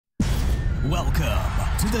Welcome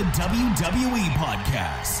to the WWE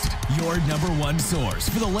Podcast, your number one source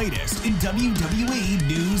for the latest in WWE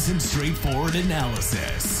news and straightforward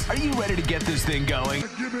analysis. Are you ready to get this thing going?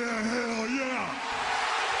 Give me a hell yeah!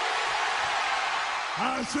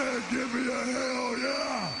 I said give me a hell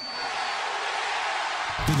yeah!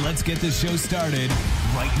 Then let's get this show started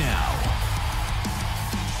right now.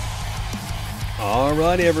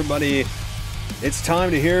 Alrighty, everybody. It's time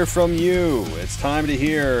to hear from you. It's time to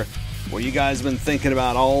hear what you guys have been thinking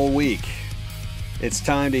about all week. It's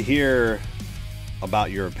time to hear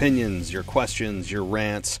about your opinions, your questions, your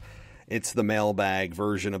rants. It's the mailbag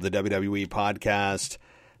version of the WWE podcast.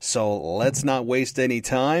 So let's not waste any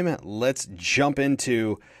time. Let's jump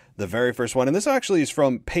into the very first one. And this actually is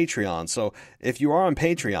from Patreon. So if you are on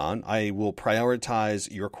Patreon, I will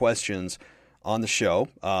prioritize your questions on the show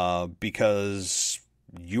because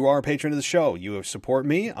you are a patron of the show. You support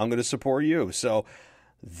me, I'm going to support you. So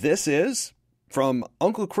this is from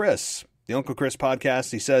Uncle Chris, the Uncle Chris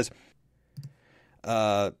podcast. He says,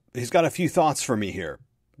 he's got a few thoughts for me here.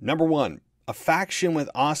 Number one, a faction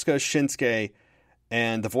with Asuka, Shinsuke,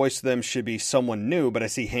 and the voice of them should be someone new, but I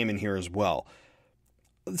see Heyman here as well.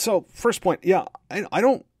 So first point, yeah, I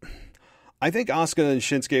think Asuka and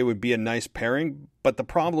Shinsuke would be a nice pairing, but the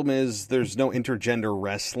problem is there's no intergender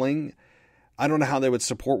wrestling. I don't know how they would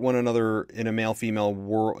support one another in a male-female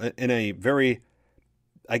world, in a very,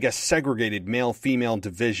 I guess, segregated male-female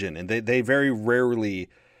division. And they very rarely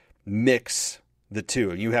mix the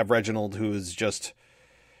two. You have Reginald, who is just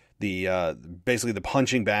the basically the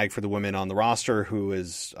punching bag for the women on the roster, who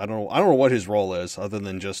is, I don't know what his role is, other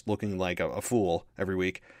than just looking like a fool every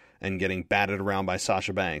week and getting batted around by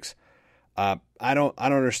Sasha Banks. I don't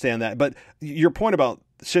understand that. But your point about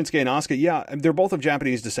Shinsuke and Asuka, yeah, they're both of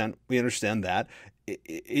Japanese descent. We understand that.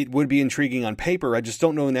 It would be intriguing on paper. I just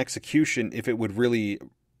don't know in execution if it would really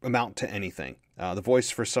amount to anything. The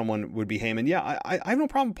voice for someone would be Heyman. Yeah, I have no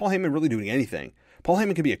problem with Paul Heyman really doing anything. Paul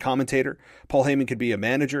Heyman could be a commentator. Paul Heyman could be a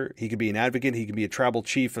manager. He could be an advocate. He could be a tribal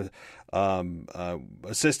chief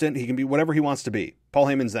assistant. He can be whatever he wants to be. Paul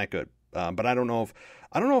Heyman's that good. But I don't know if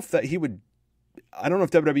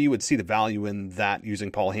WWE would see the value in that,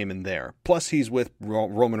 using Paul Heyman there. Plus, he's with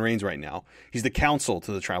Roman Reigns right now. He's the counsel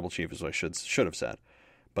to the tribal chief, is what I should have said.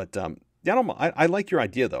 But I like your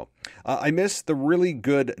idea, though. I miss the really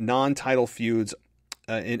good non-title feuds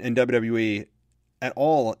in WWE at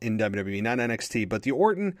all in WWE, not NXT. But the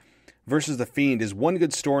Orton versus The Fiend is one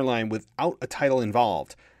good storyline without a title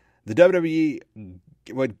involved. The WWE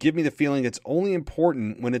would give me the feeling it's only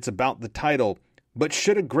important when it's about the title. But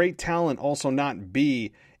should a great talent also not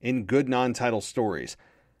be in good non-title stories?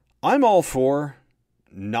 I'm all for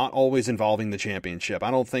not always involving the championship.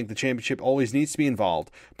 I don't think the championship always needs to be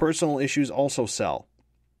involved. Personal issues also sell.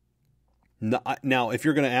 Now, if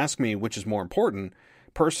you're going to ask me which is more important,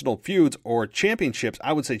 personal feuds or championships,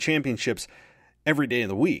 I would say championships every day of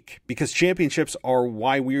the week. Because championships are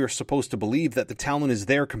why we are supposed to believe that the talent is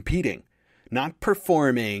there competing. Not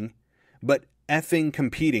performing, but effing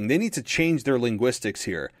competing. They need to change their linguistics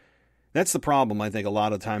here. That's the problem, I think, a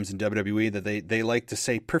lot of times in WWE, that they like to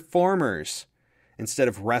say performers instead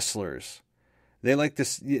of wrestlers. They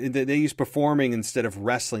use performing instead of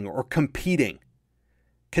wrestling or competing.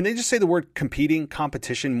 Can they just say the word competing,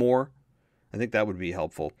 competition more? I think that would be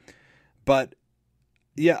helpful. But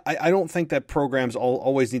yeah, I don't think that programs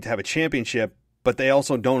always need to have a championship, but they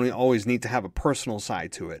also don't always need to have a personal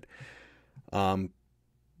side to it.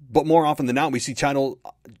 But more often than not, we see title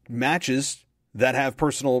matches that have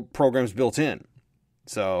personal programs built in.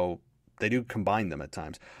 So they do combine them at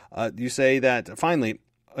times. You say that, finally,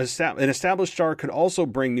 an established star could also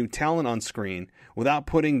bring new talent on screen without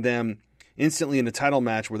putting them instantly in a title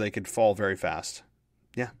match where they could fall very fast.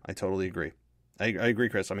 Yeah, I totally agree. I agree,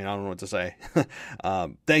 Chris. I mean, I don't know what to say.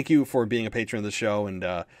 Thank you for being a patron of the show,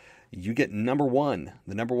 and you get the number one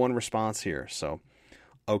response here. So,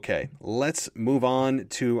 okay, let's move on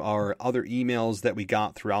to our other emails that we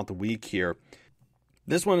got throughout the week here.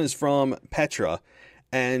 This one is from Petra,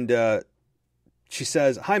 and she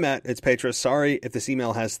says, "Hi, Matt, it's Petra. Sorry if this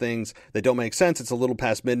email has things that don't make sense. It's a little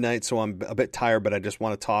past midnight, so I'm a bit tired, but I just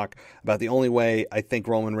want to talk about the only way I think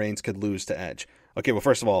Roman Reigns could lose to Edge." Okay, well,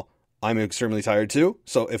 first of all, I'm extremely tired too,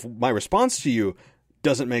 so if my response to you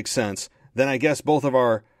doesn't make sense, then I guess both of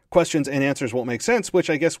our questions and answers won't make sense, which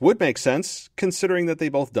I guess would make sense, considering that they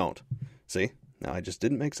both don't. See? Now, I just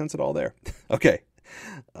didn't make sense at all there. Okay.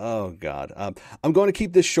 Oh, God. I'm going to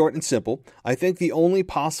keep this short and simple. I think the only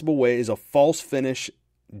possible way is a false finish,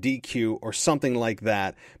 DQ, or something like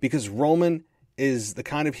that, because Roman is the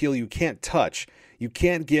kind of heel you can't touch. You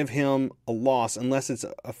can't give him a loss unless it's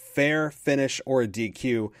a fair finish or a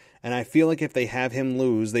DQ. And I feel like if they have him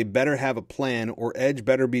lose, they better have a plan, or Edge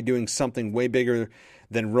better be doing something way bigger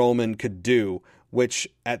than Roman could do, which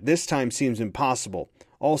at this time seems impossible.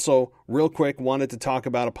 Also, real quick, wanted to talk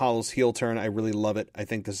about Apollo's heel turn. I really love it. I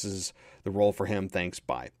think this is the role for him. Thanks.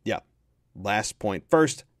 Bye. Yeah. Last point.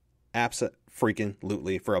 First,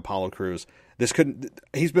 abso-freaking-lutely for Apollo Crews.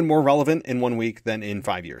 He's been more relevant in 1 week than in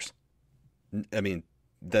 5 years. I mean,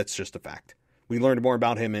 that's just a fact. We learned more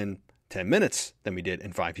about him in 10 minutes than we did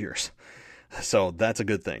in 5 years. So that's a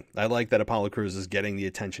good thing. I like that Apollo Crews is getting the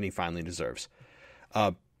attention he finally deserves.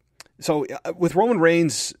 So with Roman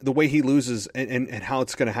Reigns, the way he loses and how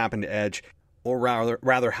it's going to happen to Edge, or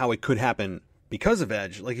rather how it could happen because of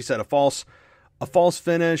Edge, like you said, a false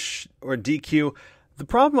finish or a DQ. The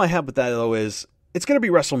problem I have with that, though, is it's going to be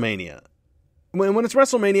WrestleMania. When it's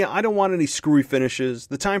WrestleMania, I don't want any screwy finishes.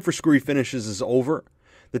 The time for screwy finishes is over.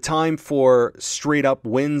 The time for straight up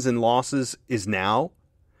wins and losses is now.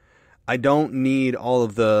 I don't need all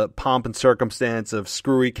of the pomp and circumstance of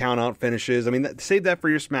screwy count-out finishes. I mean, save that for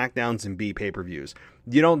your SmackDowns and B pay-per-views.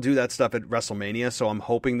 You don't do that stuff at WrestleMania, so I'm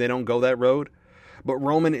hoping they don't go that road. But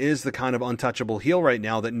Roman is the kind of untouchable heel right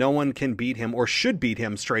now that no one can beat him or should beat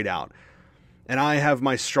him straight out. And I have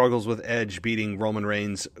my struggles with Edge beating Roman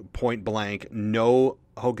Reigns point blank, no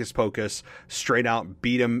hocus pocus, straight out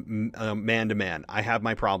beat him man to man. I have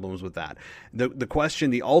my problems with that.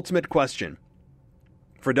 The ultimate question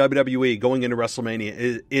for WWE going into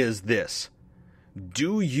WrestleMania is this.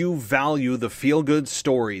 Do you value the feel-good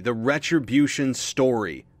story, the retribution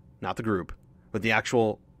story, not the group, but the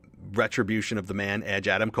actual retribution of the man, Edge,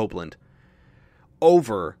 Adam Copeland,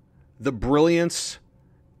 over the brilliance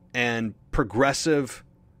and progressive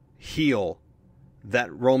heel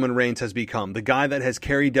that Roman Reigns has become? The guy that has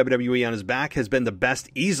carried WWE on his back has been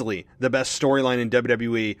easily the best storyline in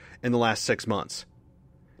WWE in the last 6 months.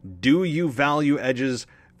 Do you value Edge's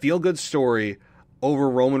feel-good story over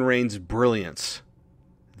Roman Reigns' brilliance?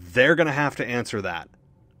 They're going to have to answer that.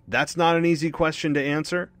 That's not an easy question to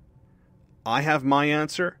answer. I have my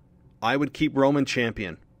answer. I would keep Roman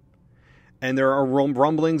champion. And there are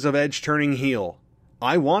rumblings of Edge turning heel.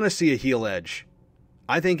 I want to see a heel Edge.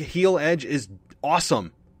 I think heel Edge is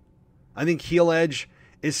awesome. I think heel Edge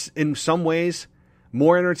is in some ways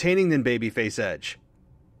more entertaining than babyface Edge.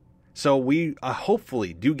 So we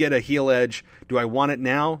hopefully do get a heel Edge. Do I want it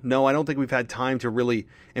now? No, I don't think we've had time to really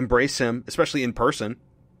embrace him, especially in person.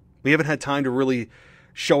 We haven't had time to really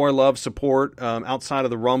show our love, support outside of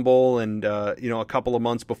the Rumble and a couple of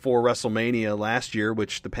months before WrestleMania last year,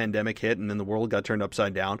 which the pandemic hit and then the world got turned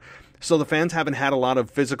upside down. So the fans haven't had a lot of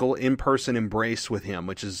physical in-person embrace with him,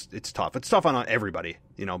 it's tough. It's tough on everybody,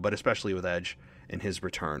 but especially with Edge and his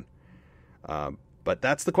return. But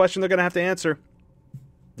that's the question they're going to have to answer.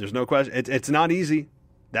 There's no question. It's not easy.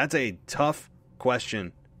 That's a tough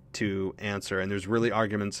question to answer, and there's really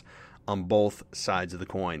arguments on both sides of the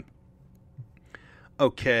coin.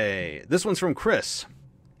 Okay, this one's from Chris.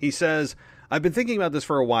 He says, I've been thinking about this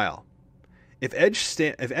for a while. If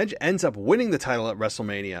Edge ends up winning the title at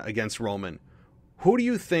WrestleMania against Roman, who do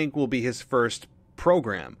you think will be his first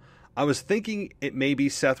program? I was thinking it may be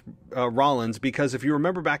Seth Rollins, because if you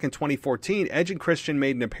remember back in 2014, Edge and Christian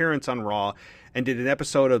made an appearance on Raw and did an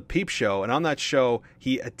episode of Peep Show, and on that show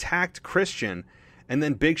he attacked Christian, and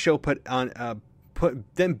then Big Show put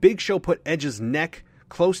Edge's neck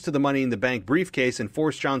close to the Money in the Bank briefcase and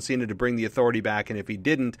forced John Cena to bring the Authority back, and if he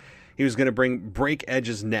didn't, he was going to break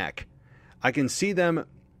Edge's neck. I can see them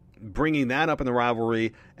bringing that up in the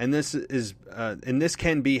rivalry, and this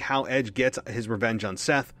can be how Edge gets his revenge on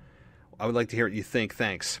Seth. I would like to hear what you think.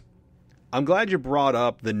 Thanks. I'm glad you brought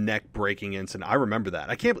up the neck breaking incident. I remember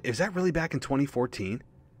that. Is that really back in 2014?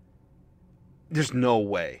 There's no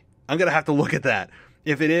way. I'm going to have to look at that.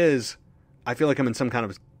 If it is, I feel like I'm in some kind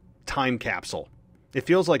of time capsule. It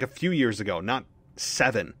feels like a few years ago, not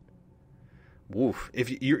 7. Woof.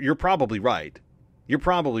 You're probably right. You're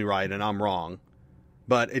probably right, and I'm wrong.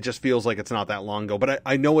 But it just feels like it's not that long ago. But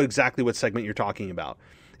I know exactly what segment you're talking about.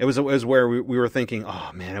 It was where we were thinking,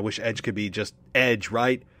 oh man, I wish Edge could be just Edge,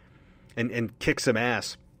 right? And kick some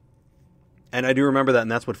ass. And I do remember that,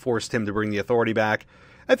 and that's what forced him to bring the Authority back.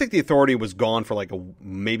 I think the Authority was gone for like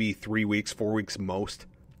maybe 3 weeks, 4 weeks most.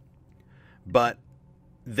 But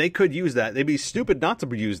they could use that. They'd be stupid not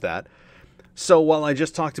to use that. So while I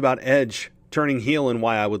just talked about Edge turning heel and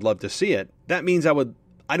why I would love to see it, that means I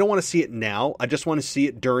don't want to see it now. I just want to see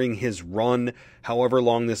it during his run, however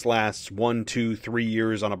long this lasts, 1, 2, 3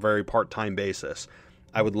 years on a very part-time basis.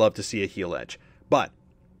 I would love to see a heel Edge. But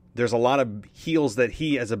there's a lot of heels that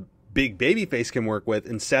he, as a big babyface can work with,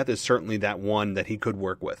 and Seth is certainly that one that he could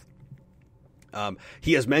work with.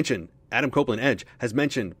 He has mentioned, Adam Copeland, Edge, has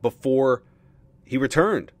mentioned before he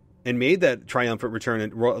returned and made that triumphant return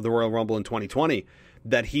at the Royal Rumble in 2020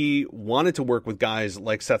 that he wanted to work with guys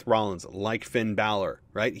like Seth Rollins, like Finn Balor,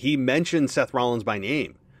 right? He mentioned Seth Rollins by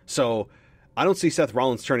name. So I don't see Seth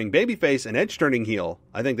Rollins turning babyface and Edge turning heel.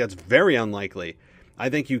 I think that's very unlikely. I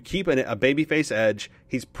think you keep a babyface Edge.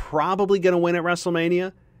 He's probably going to win at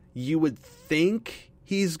WrestleMania. You would think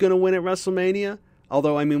he's going to win at WrestleMania.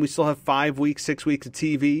 Although, I mean, we still have 5 weeks, 6 weeks of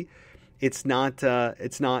TV. It's not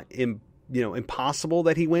impossible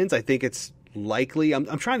that he wins. I think it's likely.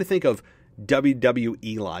 I'm trying to think of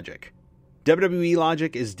WWE logic. WWE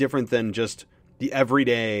logic is different than just the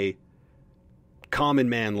everyday common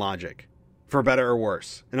man logic, for better or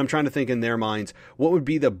worse. And I'm trying to think in their minds, what would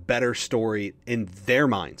be the better story in their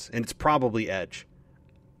minds? And it's probably Edge.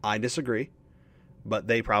 I disagree, but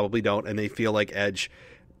they probably don't. And they feel like Edge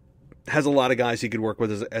has a lot of guys he could work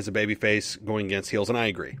with as a babyface going against heels. And I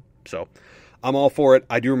agree. So I'm all for it.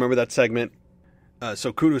 I do remember that segment.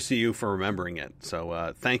 So kudos to you for remembering it.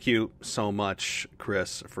 So thank you so much,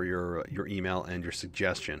 Chris, for your email and your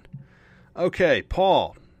suggestion. Okay,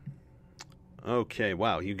 Paul. Okay,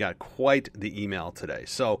 wow, you got quite the email today.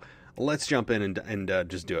 So let's jump in and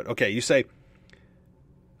just do it. Okay, you say,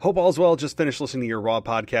 hope all's well. Just finished listening to your Raw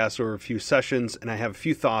podcast over a few sessions, and I have a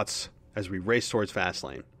few thoughts as we race towards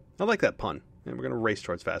Fastlane. I like that pun. And we're going to race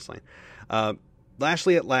towards Fastlane.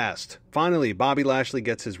 Lashley at last. Finally, Bobby Lashley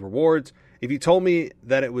gets his rewards. If you told me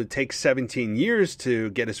that it would take 17 years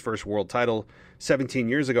to get his first world title 17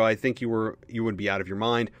 years ago, I think you would be out of your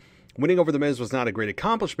mind. Winning over The Miz was not a great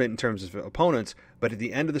accomplishment in terms of opponents, but at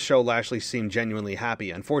the end of the show, Lashley seemed genuinely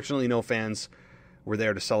happy. Unfortunately, no fans were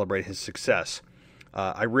there to celebrate his success.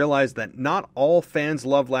 I realized that not all fans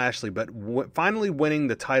love Lashley, but finally winning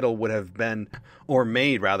the title would have been, or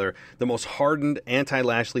made rather, the most hardened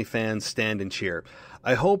anti-Lashley fans stand and cheer.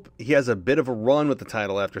 I hope he has a bit of a run with the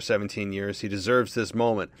title after 17 years. He deserves this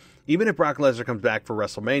moment. Even if Brock Lesnar comes back for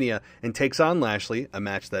WrestleMania and takes on Lashley, a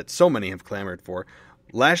match that so many have clamored for,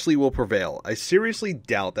 Lashley will prevail. I seriously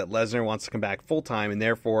doubt that Lesnar wants to come back full-time, and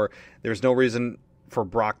therefore there's no reason for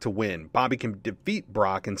Brock to win. Bobby can defeat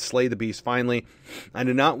Brock and slay the beast finally. I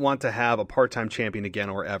do not want to have a part-time champion again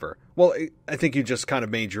or ever. Well, I think you just kind of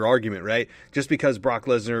made your argument, right? Just because Brock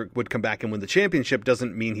Lesnar would come back and win the championship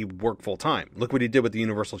doesn't mean he would work full-time. Look what he did with the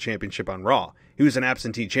Universal Championship on Raw. He was an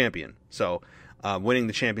absentee champion. So winning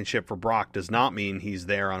the championship for Brock does not mean he's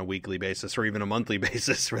there on a weekly basis or even a monthly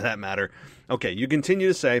basis for that matter. Okay, you continue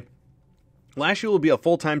to say, Lashley will be a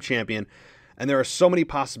full-time champion, and there are so many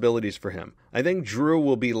possibilities for him. I think Drew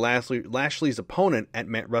will be Lashley's opponent at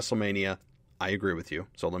WrestleMania. I agree with you.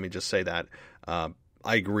 So let me just say that.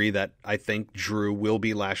 I agree that I think Drew will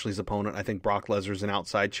be Lashley's opponent. I think Brock Lesnar's an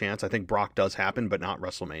outside chance. I think Brock does happen, but not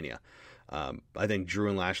WrestleMania. I think Drew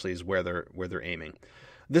and Lashley is where they're aiming.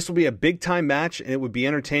 This will be a big-time match, and it would be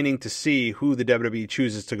entertaining to see who the WWE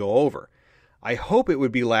chooses to go over. I hope it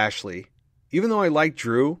would be Lashley. Even though I like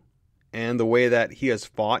Drew and the way that he has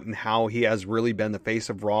fought and how he has really been the face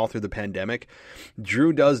of Raw through the pandemic,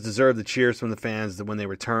 Drew does deserve the cheers from the fans when they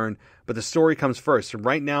return, but the story comes first.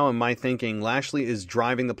 Right now, in my thinking, Lashley is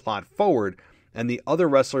driving the plot forward, and the other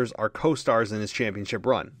wrestlers are co-stars in his championship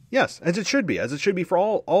run. Yes, as it should be for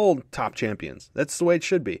all top champions. That's the way it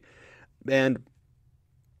should be. And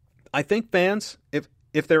I think fans, if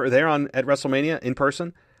they're there at WrestleMania in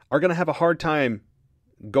person, are going to have a hard time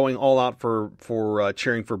going all out for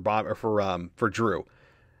cheering for Bob or for Drew,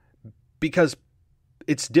 because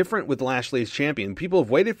it's different with Lashley as champion. People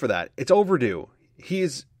have waited for that. It's overdue.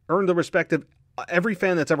 He's earned the respect of every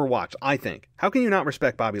fan that's ever watched, I think. How can you not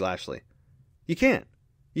respect Bobby Lashley? You can't.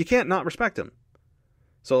 You can't not respect him.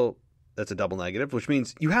 So that's a double negative, which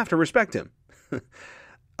means you have to respect him.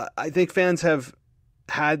 I think fans have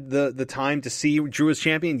had the time to see Drew as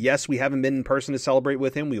champion. Yes, we haven't been in person to celebrate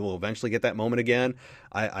with him. We will eventually get that moment again.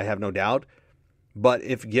 I have no doubt. But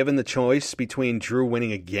if given the choice between Drew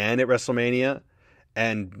winning again at WrestleMania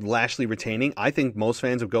and Lashley retaining, I think most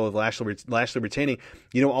fans would go with Lashley retaining.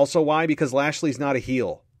 You know also why? Because Lashley's not a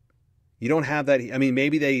heel. You don't have that. I mean,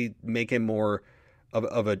 maybe they make him more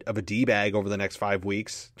of a D-bag over the next 5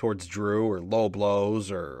 weeks towards Drew, or low blows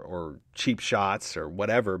or cheap shots or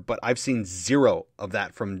whatever, but I've seen zero of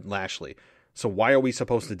that from Lashley. So why are we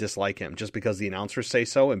supposed to dislike him? Just because the announcers say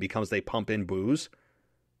so and because they pump in boos?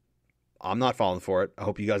 I'm not falling for it. I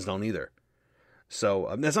hope you guys don't either.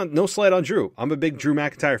 So that's no slight on Drew. I'm a big Drew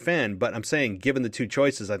McIntyre fan, but I'm saying given the two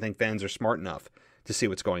choices, I think fans are smart enough to see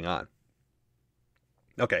what's going on.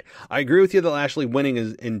 Okay, I agree with you that Lashley winning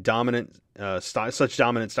is in dominant such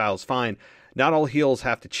dominant style is fine. Not all heels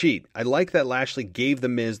have to cheat. I like that Lashley gave The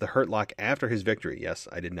Miz the Hurt Lock after his victory. Yes,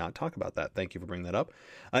 I did not talk about that. Thank you for bringing that up.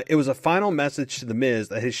 It was a final message to The Miz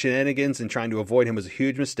that his shenanigans in trying to avoid him was a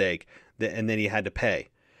huge mistake, and that he had to pay.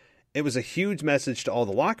 It was a huge message to all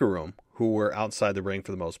the locker room, who were outside the ring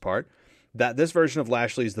for the most part, that this version of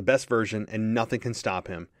Lashley is the best version and nothing can stop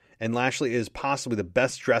him. And Lashley is possibly the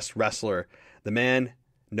best dressed wrestler. The man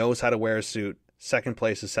knows how to wear a suit. Second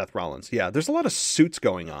place is Seth Rollins. Yeah, there's a lot of suits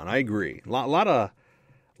going on. I agree. A lot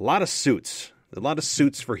of suits. A lot of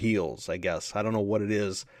suits for heels, I guess. I don't know what it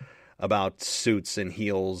is about suits and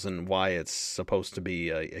heels and why it's supposed to be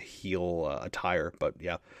a heel attire. But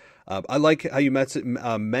yeah, I like how you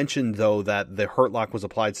mentioned, though, that the Hurt Lock was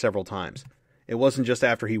applied several times. It wasn't just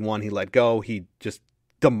after he won, he let go. He just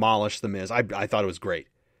demolished The Miz. I thought it was great.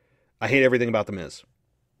 I hate everything about The Miz.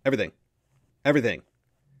 Everything.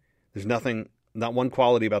 There's not one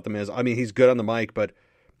quality about The Miz. I mean, he's good on the mic, but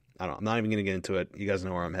I don't know. I'm not even going to get into it. You guys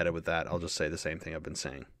know where I'm headed with that. I'll just say the same thing I've been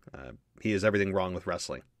saying. He is everything wrong with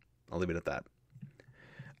wrestling. I'll leave it at that.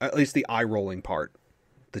 At least the eye-rolling part.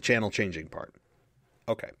 The channel-changing part.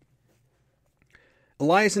 Okay.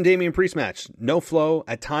 Elias and Damian Priest match. No flow.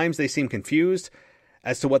 At times, they seem confused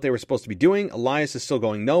as to what they were supposed to be doing. Elias is still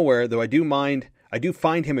going nowhere, though I do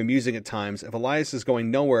find him amusing at times. If Elias is going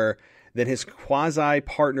nowhere, then his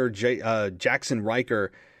quasi-partner Jackson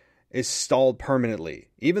Riker is stalled permanently.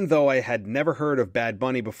 Even though I had never heard of Bad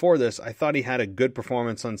Bunny before this, I thought he had a good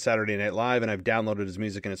performance on Saturday Night Live, and I've downloaded his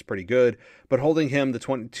music and it's pretty good. But holding him with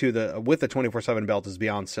the 24/7 belt is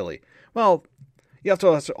beyond silly. Well, you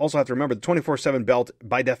also have to remember the 24/7 belt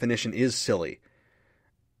by definition is silly.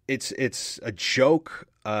 It's a joke.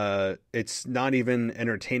 It's not even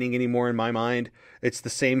entertaining anymore in my mind. It's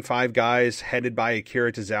the same five guys headed by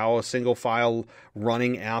Akira Tozawa, single file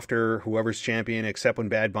running after whoever's champion, except when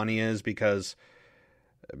Bad Bunny is, because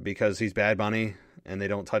he's Bad Bunny, and they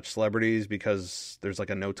don't touch celebrities because there's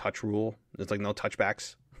like a no touch rule. There's like no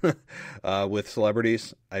touchbacks with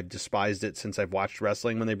celebrities. I've despised it since I've watched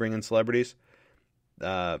wrestling when they bring in celebrities,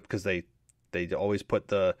 because they always put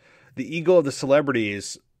the ego of the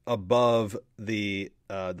celebrities above the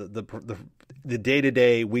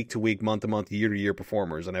day-to-day, week-to-week, month-to-month, year-to-year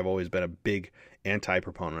performers, and I've always been a big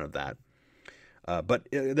anti-proponent of that. But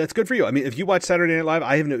that's good for you. I mean, if you watch Saturday Night Live,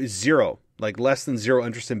 I have less than zero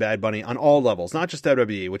interest in Bad Bunny on all levels, not just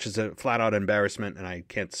WWE, which is a flat-out embarrassment, and I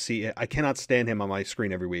cannot stand him on my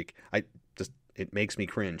screen every week. It makes me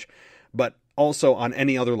cringe. But also on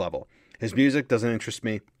any other level. His music doesn't interest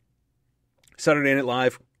me. Saturday Night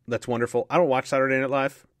Live, that's wonderful. I don't watch Saturday Night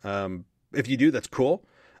Live. If you do, that's cool.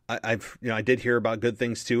 I did hear about good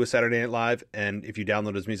things too with Saturday Night Live, and if you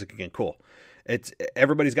download his music again, cool.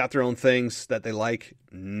 Everybody's got their own things that they like.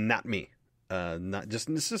 Not me.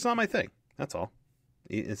 It's just not my thing. That's all.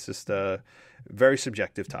 It's just a very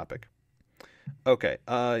subjective topic. Okay,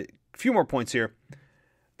 a few more points here.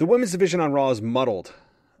 The women's division on Raw is muddled,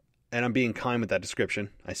 and I'm being kind with that description.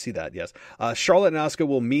 I see that, yes. Charlotte and Asuka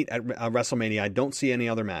will meet at WrestleMania. I don't see any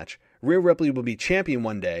other match. Rhea Ripley will be champion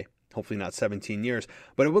one day. Hopefully not 17 years.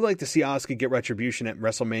 But I would like to see Asuka get retribution at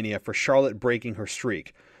WrestleMania for Charlotte breaking her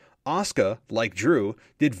streak. Asuka, like Drew,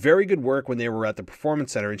 did very good work when they were at the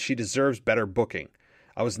Performance Center, and she deserves better booking.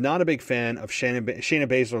 I was not a big fan of Shayna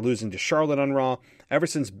Baszler losing to Charlotte on Raw. Ever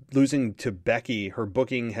since losing to Becky, her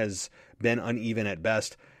booking has been uneven at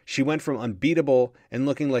best. She went from unbeatable and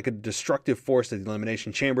looking like a destructive force at the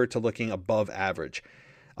Elimination Chamber to looking above average.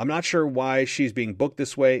 I'm not sure why she's being booked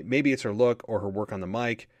this way. Maybe it's her look or her work on the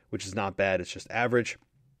mic, which is not bad. It's just average.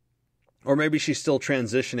 Or maybe she's still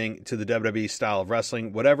transitioning to the WWE style of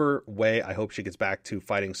wrestling. Whatever way, I hope she gets back to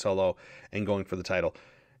fighting solo and going for the title.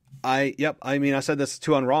 I said this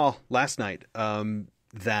too on Raw last night,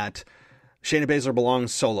 that Shayna Baszler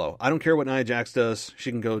belongs solo. I don't care what Nia Jax does.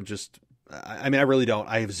 She can go I really don't.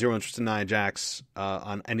 I have zero interest in Nia Jax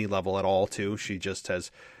on any level at all, too. She just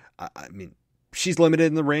has, she's limited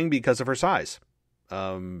in the ring because of her size.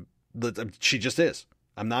 She just is.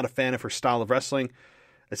 I'm not a fan of her style of wrestling.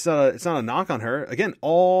 It's not a knock on her. Again,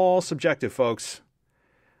 all subjective, folks.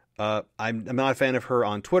 I'm not a fan of her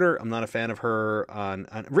on Twitter. I'm not a fan of her on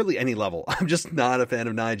really any level. I'm just not a fan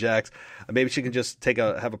of Nia Jax. Maybe she can just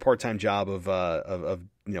have a part-time job of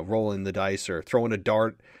rolling the dice or throwing a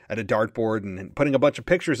dart at a dartboard and putting a bunch of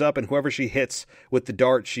pictures up, and whoever she hits with the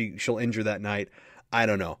dart, she'll injure that night. I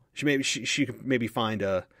don't know. She could maybe find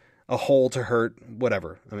a hole to hurt,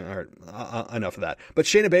 whatever. All right, enough of that. But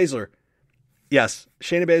Shayna Baszler, yes,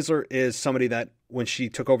 Shayna Baszler is somebody that when she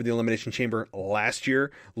took over the Elimination Chamber last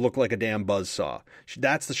year, looked like a damn buzzsaw.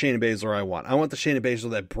 That's the Shayna Baszler I want. I want the Shayna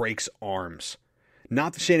Baszler that breaks arms.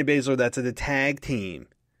 Not the Shayna Baszler that's in the tag team.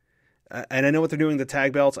 And I know what they're doing with the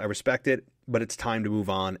tag belts. I respect it, but it's time to move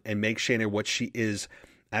on and make Shayna what she is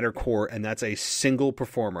at her core, and that's a single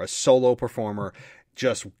performer, a solo performer,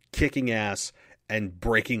 just kicking ass and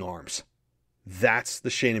breaking arms. That's the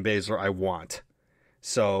Shayna Baszler I want.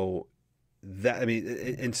 So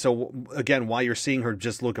so again, why you're seeing her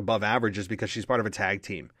just look above average is because she's part of a tag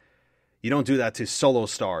team. You don't do that to solo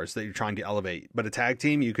stars that you're trying to elevate, but a tag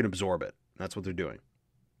team, you can absorb it. That's what they're doing.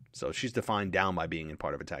 So she's defined down by being in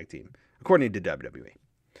part of a tag team, according to WWE.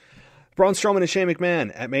 Braun Strowman and Shane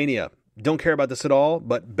McMahon at Mania. Don't care about this at all,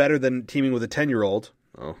 but better than teaming with a 10-year-old.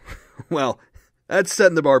 Oh, well, that's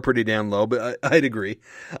setting the bar pretty damn low, but I'd agree.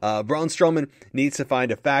 Braun Strowman needs to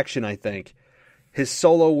find a faction, I think. His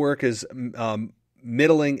solo work is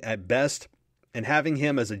middling at best, and having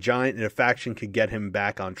him as a giant in a faction could get him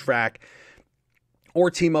back on track. Or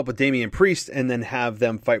team up with Damian Priest and then have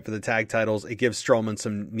them fight for the tag titles. It gives Strowman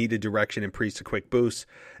some needed direction and Priest a quick boost.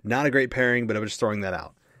 Not a great pairing, but I'm just throwing that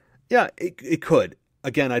out. Yeah, it could.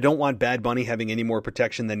 Again, I don't want Bad Bunny having any more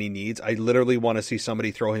protection than he needs. I literally want to see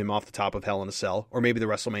somebody throw him off the top of Hell in a Cell, or maybe the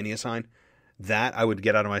WrestleMania sign. That I would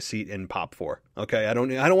get out of my seat and pop for. Okay, I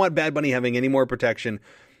don't want Bad Bunny having any more protection,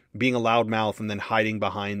 being a loudmouth, and then hiding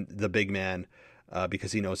behind the big man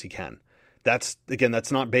because he knows he can. That's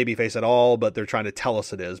not babyface at all, but they're trying to tell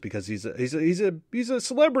us it is because he's a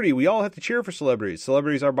celebrity. We all have to cheer for celebrities.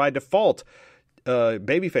 Celebrities are by default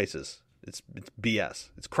babyfaces. It's BS.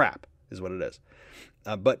 It's crap, is what it is.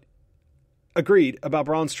 But agreed about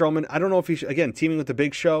Braun Strowman. I don't know if he should, again, teaming with the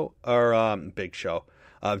Big Show or Big Show.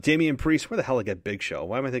 Damian Priest. Where the hell did I get Big Show?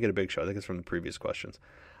 Why am I thinking of Big Show? I think it's from the previous questions.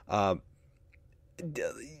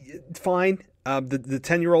 Fine. The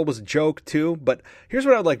 10-year-old was a joke too, but here's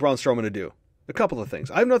what I'd like Braun Strowman to do. A couple of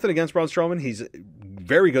things. I have nothing against Braun Strowman. He's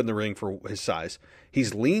very good in the ring for his size.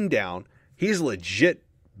 He's lean down. He's a legit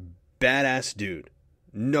badass dude.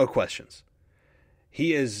 No questions.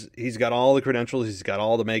 He's got all the credentials. He's got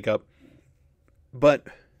all the makeup. But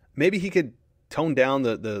maybe he could tone down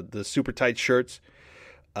the super tight shirts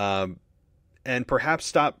and perhaps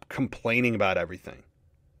stop complaining about everything.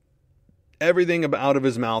 Everything out of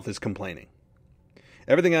his mouth is complaining.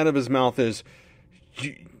 Everything out of his mouth is,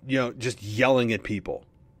 just yelling at people.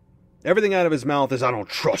 Everything out of his mouth is, I don't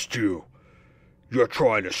trust you. You're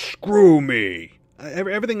trying to screw me.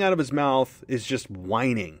 Everything out of his mouth is just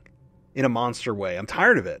whining in a monster way. I'm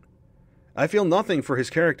tired of it. I feel nothing for his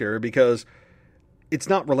character because it's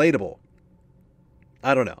not relatable.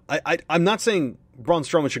 I don't know. I'm not saying Braun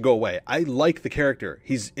Strowman should go away. I like the character.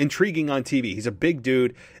 He's intriguing on TV. He's a big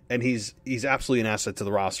dude, and he's absolutely an asset to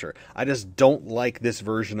the roster. I just don't like this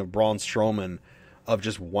version of Braun Strowman of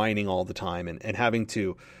just whining all the time and having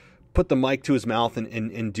to put the mic to his mouth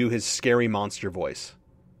and do his scary monster voice.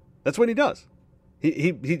 That's what he does.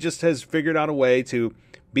 He just has figured out a way to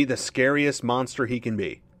be the scariest monster he can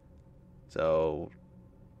be. So,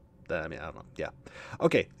 I don't know. Yeah.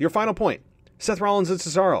 Okay, your final point. Seth Rollins and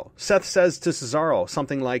Cesaro. Seth says to Cesaro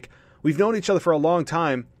something like, we've known each other for a long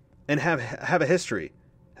time and have a history.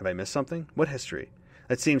 Have I missed something? What history?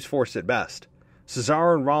 That seems forced at best.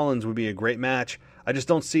 Cesaro and Rollins would be a great match. I just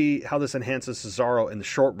don't see how this enhances Cesaro in the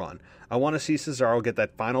short run. I want to see Cesaro get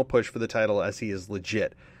that final push for the title as he is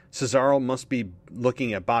legit. Cesaro must be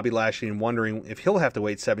looking at Bobby Lashley and wondering if he'll have to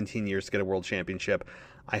wait 17 years to get a world championship.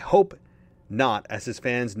 I hope not, as his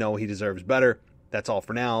fans know he deserves better. That's all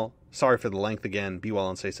for now. Sorry for the length again. Be well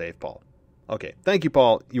and stay safe, Paul. Okay, thank you,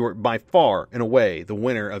 Paul. You were by far and away the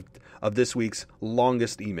winner of this week's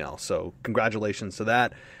longest email. So congratulations to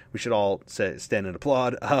that. We should all stand and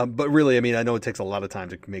applaud. But really, I know it takes a lot of time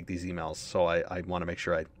to make these emails, so I want to make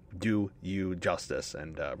sure I do you justice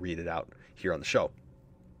and read it out here on the show.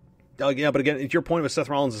 Yeah, but again, to your point with Seth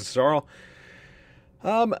Rollins and Cesaro,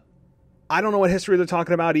 I don't know what history they're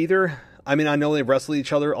talking about either. I know they've wrestled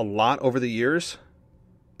each other a lot over the years.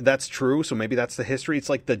 That's true, so maybe that's the history. It's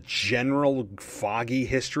like the general foggy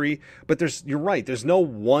history. But you're right, there's no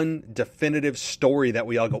one definitive story that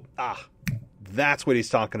we all go, that's what he's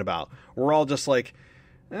talking about. We're all just like,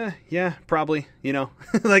 yeah, probably,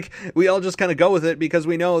 like we all just kind of go with it because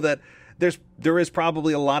we know that there is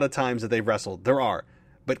probably a lot of times that they've wrestled. There are.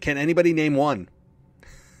 But can anybody name one?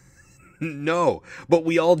 No. But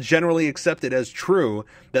we all generally accept it as true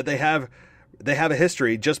that they have a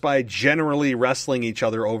history just by generally wrestling each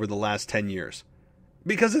other over the last 10 years.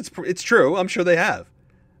 Because it's true. I'm sure they have.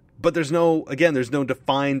 But there's no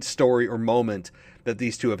defined story or moment that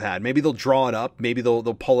these two have had. Maybe they'll draw it up. Maybe they'll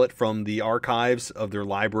pull it from the archives of their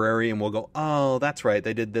library, and we'll go, oh, that's right,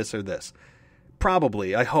 they did this or this.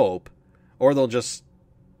 Probably, I hope. Or they'll just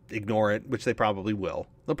ignore it, which they probably will.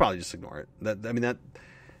 They'll probably just ignore it.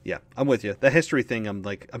 Yeah, I'm with you. The history thing, I'm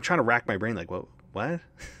trying to rack my brain, like, what?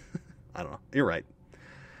 I don't know. You're right.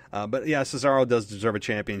 But yeah, Cesaro does deserve a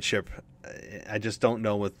championship. I just don't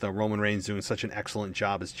know with Roman Reigns doing such an excellent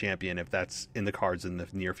job as champion if that's in the cards in the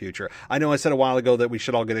near future. I know I said a while ago that we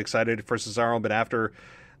should all get excited for Cesaro, but after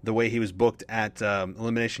the way he was booked at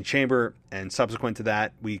Elimination Chamber and subsequent to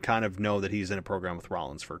that, we kind of know that he's in a program with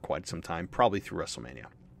Rollins for quite some time, probably through WrestleMania.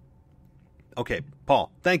 Okay,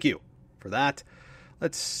 Paul, thank you for that.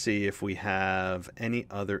 Let's see if we have any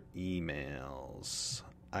other emails.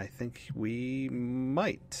 I think we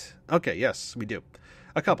might. Okay, yes, we do.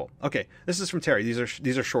 A couple. Okay, this is from Terry. These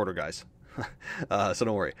are shorter guys, so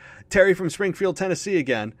don't worry. Terry from Springfield, Tennessee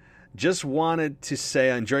again. Just wanted to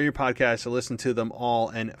say I enjoy your podcast. I listen to them all,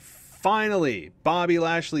 and finally, Bobby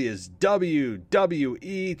Lashley is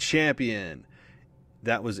WWE champion.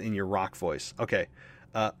 That was in your Rock voice. Okay,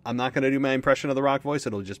 I'm not going to do my impression of the Rock voice.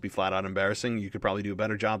 It'll just be flat out embarrassing. You could probably do a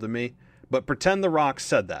better job than me, but pretend the Rock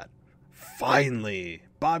said that. Finally,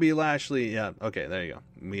 Bobby Lashley. Yeah, okay, there you go.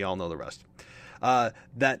 We all know the rest.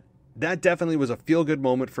 That definitely was a feel-good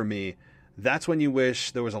moment for me. That's when you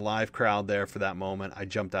wish there was a live crowd there for that moment. I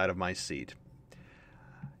jumped out of my seat.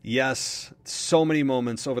 Yes, so many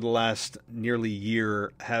moments over the last nearly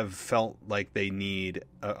year have felt like they need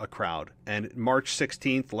a crowd. And March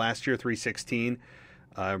 16th, last year, 316,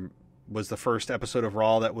 was the first episode of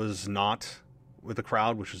Raw that was not with a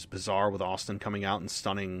crowd, which was bizarre, with Austin coming out and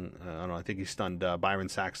stunning, I think he stunned Byron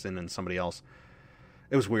Saxton and somebody else.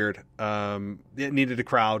 It was weird. It needed a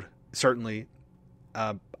crowd, certainly.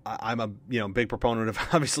 I'm a big proponent of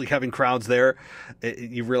obviously having crowds there.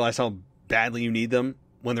 You realize how badly you need them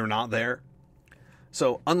when they're not there.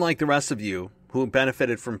 So unlike the rest of you who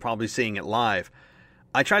benefited from probably seeing it live,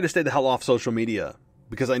 I tried to stay the hell off social media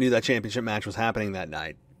because I knew that championship match was happening that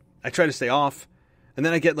night. I tried to stay off, and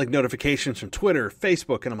then I get like notifications from Twitter,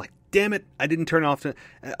 Facebook, and I'm like, damn it, I didn't turn off.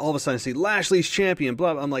 All of a sudden I see Lashley's champion,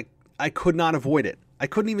 blah, blah. I'm like, I could not avoid it. I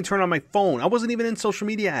couldn't even turn on my phone. I wasn't even in social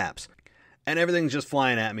media apps. And everything's just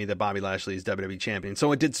flying at me that Bobby Lashley is WWE champion.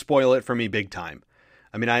 So it did spoil it for me big time.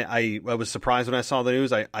 I mean, I was surprised when I saw the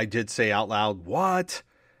news. I did say out loud, what?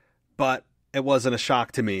 But it wasn't a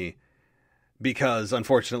shock to me because,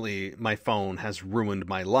 unfortunately, my phone has ruined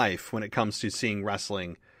my life when it comes to seeing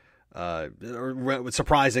wrestling, or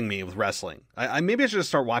surprising me with wrestling. Maybe I should just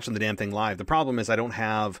start watching the damn thing live. The problem is I don't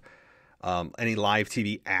have any live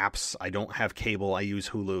TV apps. I don't have cable. I use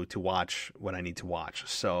Hulu to watch what I need to watch.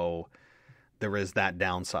 So there is that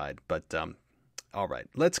downside, but all right,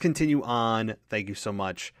 let's continue on. Thank you so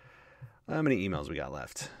much. How many emails we got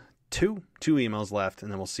left? Two emails left,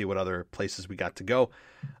 and then we'll see what other places we got to go.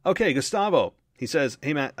 Okay, Gustavo, he says,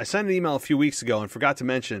 hey Matt, I sent an email a few weeks ago and forgot to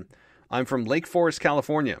mention I'm from Lake Forest,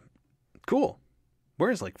 California. Cool.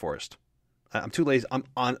 Where is Lake Forest? I'm too lazy. I'm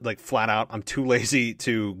on, like, flat out, I'm too lazy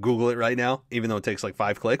to Google it right now, even though it takes like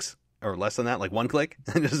 5 clicks or less than that, like 1 click,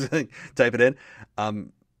 and just like, type it in.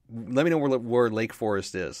 Let me know where Lake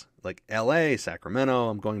Forest is. Like LA, Sacramento.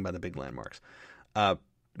 I'm going by the big landmarks.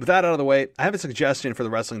 With that out of the way, I have a suggestion for the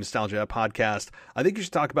Wrestling Nostalgia podcast. I think you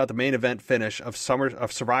should talk about the main event finish of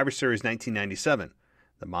Survivor Series 1997,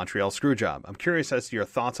 the Montreal Screwjob. I'm curious as to your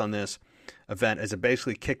thoughts on this event as it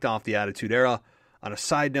basically kicked off the Attitude Era. On a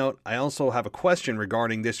side note, I also have a question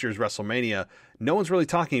regarding this year's WrestleMania. No one's really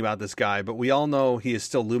talking about this guy, but we all know he is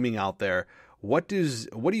still looming out there. What do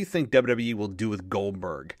you think WWE will do with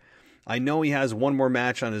Goldberg? I know he has one more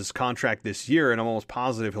match on his contract this year, and I'm almost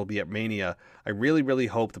positive he'll be at Mania. I really, really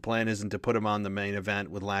hope the plan isn't to put him on the main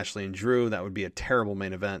event with Lashley and Drew. That would be a terrible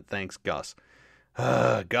main event. Thanks, Gus.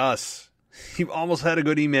 Gus, you almost had a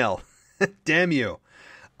good email. Damn you.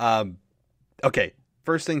 Okay,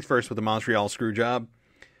 first things first with the Montreal Screwjob.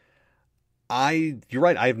 You're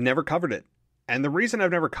right, I've never covered it. And the reason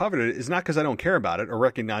I've never covered it is not because I don't care about it or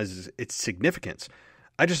recognize its significance.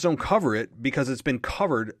 I just don't cover it because it's been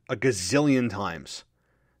covered a gazillion times.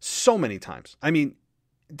 So many times. I mean,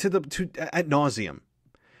 ad nauseum.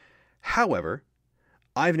 However,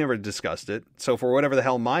 I've never discussed it. So for whatever the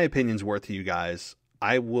hell my opinion's worth to you guys,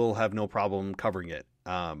 I will have no problem covering it.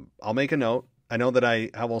 I'll make a note. I know that I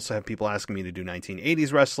also have people asking me to do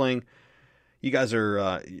 1980s wrestling. You guys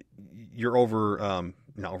are, you're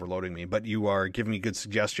not overloading me, but you are giving me good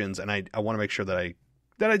suggestions, and I want to make sure that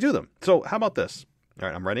I do them. So how about this? All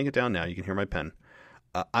right, I'm writing it down now. You can hear my pen.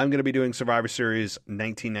 I'm going to be doing Survivor Series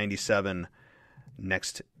 1997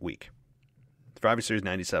 next week. Survivor Series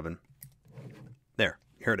 97.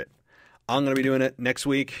 You heard it. I'm going to be doing it next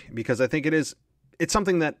week because I think it's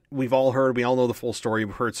something that we've all heard. We all know the full story.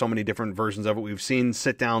 We've heard so many different versions of it. We've seen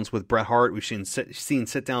sit-downs with Bret Hart. We've seen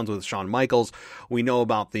sit-downs with Shawn Michaels. We know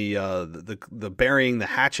about the burying the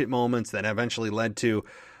hatchet moments that eventually led to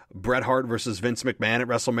Bret Hart versus Vince McMahon at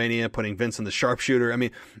WrestleMania, putting Vince in the sharpshooter. I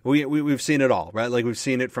mean, we've seen it all, right? Like, we've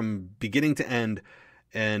seen it from beginning to end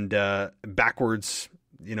and backwards,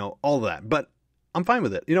 all of that. But I'm fine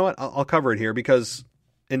with it. You know what? I'll cover it here because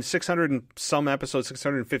in 600 and some episodes,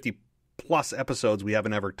 650 plus episodes, we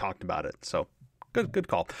haven't ever talked about it. So good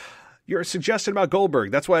call. Your suggestion about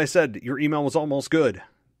Goldberg. That's why I said your email was almost good.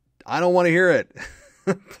 I don't want to hear it.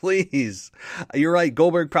 Please. You're right.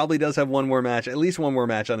 Goldberg probably does have one more match, at least one more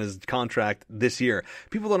match on his contract this year.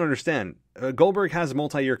 People don't understand. Goldberg has a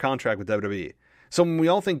multi-year contract with WWE. So when we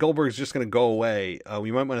all think Goldberg's just going to go away,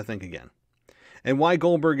 we might want to think again. And why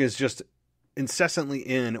Goldberg is just incessantly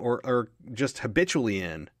in or just habitually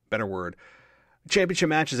in, better word, championship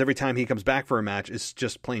matches every time he comes back for a match is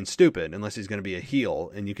just plain stupid unless he's going to be a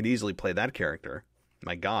heel, and you could easily play that character.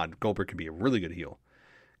 My God, Goldberg could be a really good heel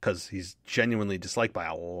because he's genuinely disliked by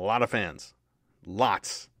a lot of fans.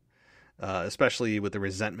 Lots. Especially with the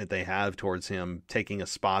resentment they have towards him taking a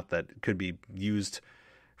spot that could be used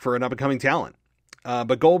for an up-and-coming talent.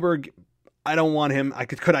 But Goldberg, I don't want him.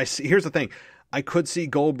 Here's the thing. I could see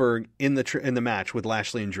Goldberg in the match with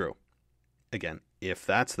Lashley and Drew. Again, if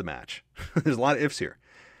that's the match. There's a lot of ifs here.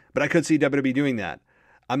 But I could see WWE doing that.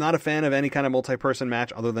 I'm not a fan of any kind of multi-person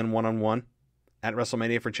match other than one-on-one at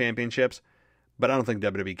WrestleMania for championships. But I don't think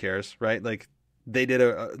WWE cares, right? Like, they did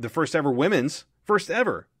the first ever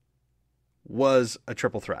was a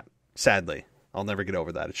triple threat. Sadly. I'll never get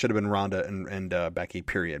over that. It should have been Ronda and Becky,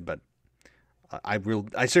 period. But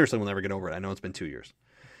I seriously will never get over it. I know it's been 2 years.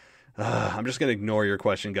 I'm just going to ignore your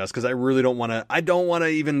question, Gus, because I really don't want to. I don't want to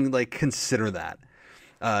even consider that.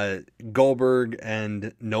 Goldberg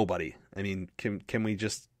and nobody. I mean, can we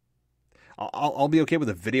just? I'll be okay with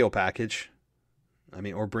a video package. I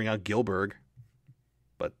mean, or bring out Gilbert,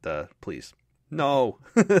 but please, no.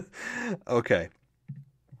 Okay.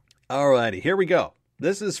 Alrighty, here we go.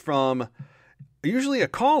 This is from usually a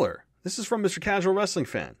caller. This is from Mr. Casual Wrestling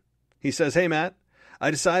Fan. He says, "Hey Matt, I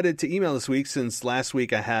decided to email this week since last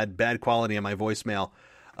week I had bad quality on my voicemail."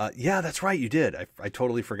 Yeah, that's right, you did. I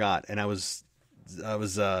totally forgot, and I was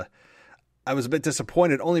a bit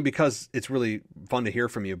disappointed only because it's really fun to hear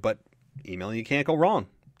from you. But emailing, you can't go wrong.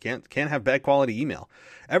 Can't have bad quality email.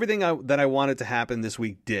 Everything that I wanted to happen this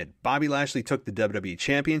week did. Bobby Lashley took the WWE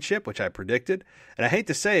Championship, which I predicted, and I hate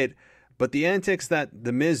to say it, but the antics that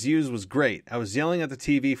The Miz used was great. I was yelling at the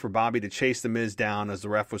TV for Bobby to chase The Miz down as the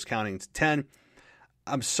ref was counting to 10.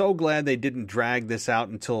 I'm so glad they didn't drag this out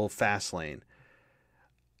until Fastlane.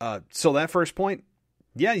 So that first point,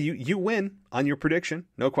 yeah, you win on your prediction,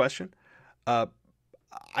 no question. I'm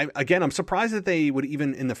surprised that they would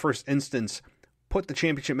even in the first instance put the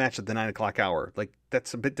championship match at the 9 o'clock hour. Like,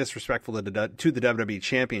 that's a bit disrespectful to the WWE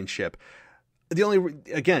Championship. The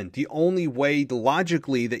only way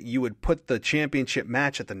logically that you would put the championship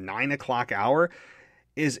match at the 9 o'clock hour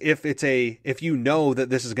is if you know that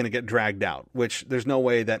this is going to get dragged out, which there's no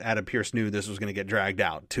way that Adam Pearce knew this was going to get dragged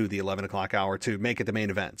out to the 11 o'clock hour to make it the main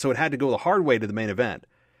event. So it had to go the hard way to the main event.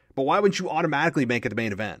 But why wouldn't you automatically make it the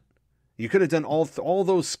main event? You could have done all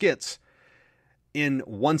those skits in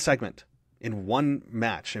one segment, in one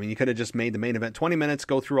match. I mean, you could have just made the main event 20 minutes,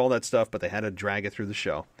 go through all that stuff, but they had to drag it through the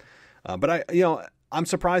show. But I'm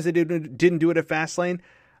surprised they didn't do it at Fastlane.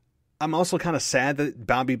 I'm also kind of sad that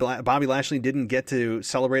Bobby Lashley didn't get to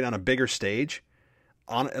celebrate on a bigger stage,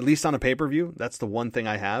 at least on a pay-per-view. That's the one thing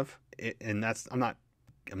I have, and I'm not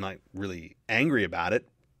really angry about it.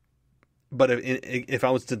 But if I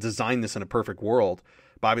was to design this in a perfect world,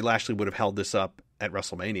 Bobby Lashley would have held this up at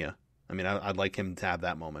WrestleMania. I mean, I'd like him to have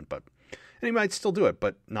that moment, and he might still do it,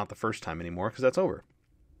 but not the first time anymore because that's over.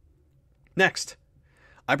 Next,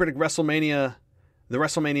 I predict WrestleMania. The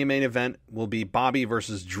WrestleMania main event will be Bobby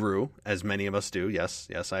versus Drew, as many of us do. Yes,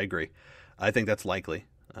 I agree. I think that's likely.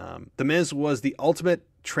 The Miz was the ultimate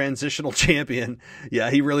transitional champion. Yeah,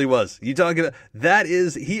 he really was. You talk about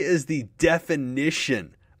he is the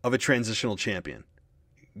definition of a transitional champion.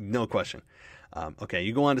 No question. Okay,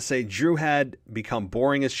 you go on to say Drew had become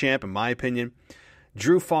boring as champ, in my opinion.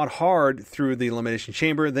 Drew fought hard through the Elimination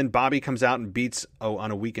Chamber. Then Bobby comes out and beats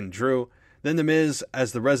on a weakened Drew. Then The Miz,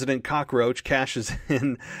 as the resident cockroach, cashes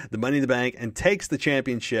in the Money in the Bank and takes the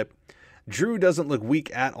championship. Drew doesn't look weak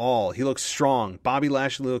at all. He looks strong. Bobby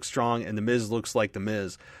Lashley looks strong, and The Miz looks like The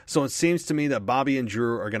Miz. So it seems to me that Bobby and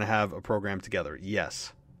Drew are going to have a program together.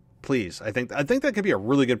 Yes. Please. I think that could be a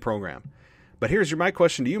really good program. But here's my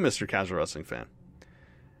question to you, Mr. Casual Wrestling Fan.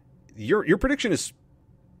 your prediction is,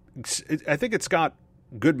 I think it's got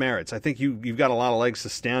good merits. I think you've got a lot of legs to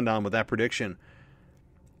stand on with that prediction.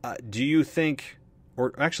 Do you think,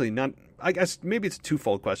 or actually not, I guess maybe it's a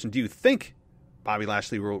twofold question. Do you think Bobby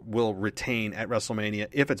Lashley will retain at WrestleMania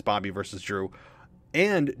if it's Bobby versus Drew?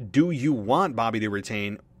 And do you want Bobby to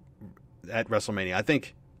retain at WrestleMania? I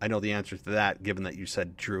think I know the answer to that, given that you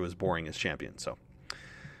said Drew is boring as champion. So,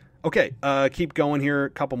 okay, keep going here. A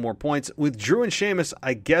couple more points. With Drew and Sheamus,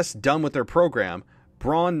 I guess, done with their program.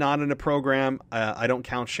 Braun not in a program. I don't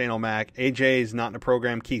count Shane O'Mac. AJ is not in a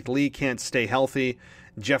program. Keith Lee can't stay healthy.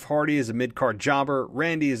 Jeff Hardy is a mid-card jobber.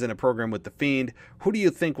 Randy is in a program with The Fiend. Who do you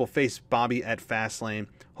think will face Bobby at Fastlane?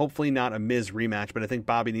 Hopefully not a Miz rematch, but I think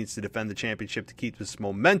Bobby needs to defend the championship to keep this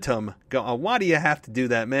momentum going. Why do you have to do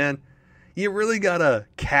that, man? You really got to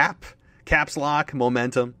caps lock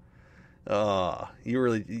momentum.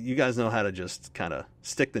 You guys know how to just kind of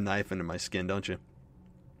stick the knife into my skin, don't you?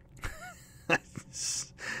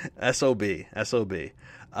 SOB.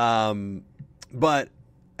 But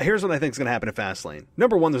here's what I think is going to happen at Fastlane.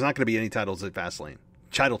 Number one, there's not going to be any titles at Fastlane.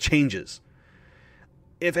 Title changes.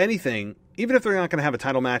 If anything, even if they're not going to have a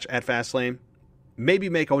title match at Fastlane, maybe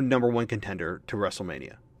make a number one contender to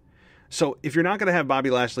WrestleMania. So if you're not going to have Bobby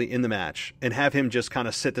Lashley in the match and have him just kind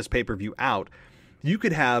of sit this pay-per-view out, you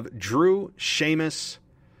could have Drew, Sheamus,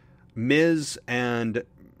 Miz, and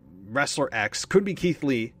Wrestler X, could be Keith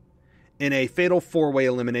Lee, in a fatal four-way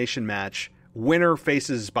elimination match. Winner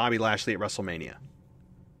faces Bobby Lashley at WrestleMania.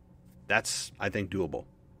 That's, I think, doable.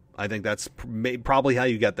 I think that's probably how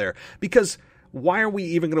you get there. Because why are we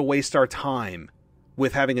even going to waste our time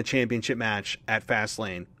with having a championship match at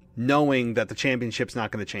Fastlane, knowing that the championship's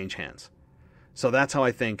not going to change hands? So that's how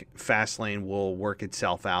I think Fastlane will work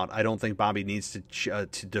itself out. I don't think Bobby needs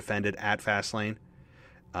to defend it at Fastlane.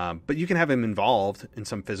 But you can have him involved in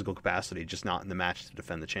some physical capacity, just not in the match to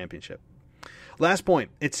defend the championship. Last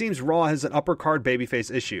point. It seems Raw has an upper card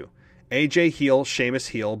babyface issue. AJ heel, Sheamus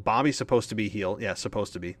heel, Bobby supposed to be heel. Yeah,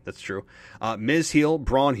 supposed to be. That's true. Miz heel,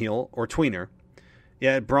 Braun heel, or tweener.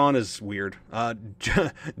 Yeah, Braun is weird.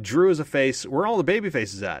 Drew is a face. Where are all the baby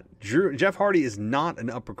faces at? Jeff Hardy is not an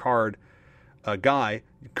upper card guy.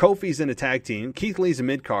 Kofi's in a tag team. Keith Lee's a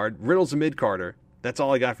mid card. Riddle's a mid carder. That's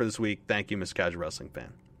all I got for this week. Thank you, Miss Casual Wrestling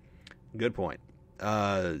Fan. Good point.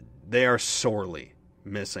 They are sorely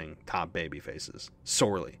missing top baby faces.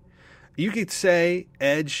 Sorely. You could say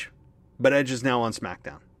Edge, but Edge is now on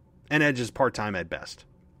SmackDown. And Edge is part-time at best.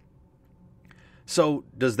 So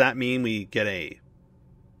does that mean we get a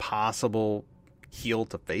possible heel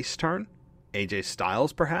to face turn? AJ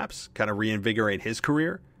Styles, perhaps? Kind of reinvigorate his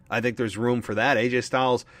career? I think there's room for that. AJ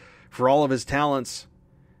Styles, for all of his talents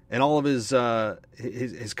and all of his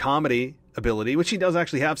comedy ability, which he does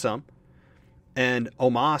actually have some, and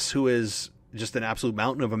Omos, who is just an absolute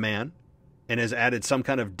mountain of a man and has added some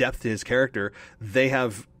kind of depth to his character, they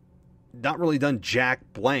have not really done jack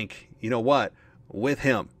blank, you know what, with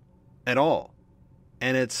him at all.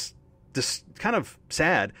 And it's just kind of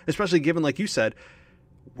sad, especially given, like you said,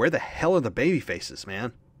 where the hell are the baby faces,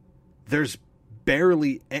 man? There's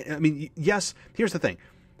barely, I mean, yes, here's the thing.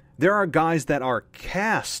 There are guys that are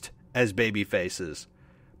cast as baby faces,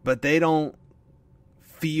 but they don't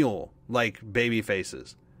feel like baby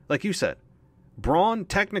faces. Like you said, Braun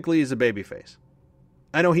technically is a baby face.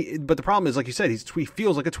 I know but the problem is, like you said, he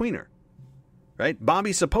feels like a tweener, right?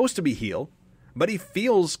 Bobby's supposed to be heel, but he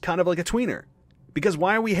feels kind of like a tweener. Because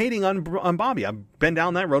why are we hating on Bobby? I've been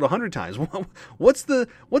down that road 100 times. What's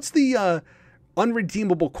the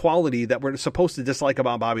unredeemable quality that we're supposed to dislike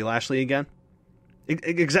about Bobby Lashley again?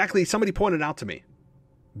 Exactly. Somebody pointed out to me.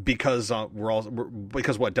 Because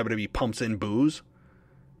because what, WWE pumps in booze?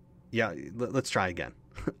 Yeah, let's try again.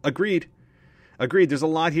 Agreed. There's a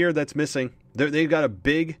lot here that's missing. They've got a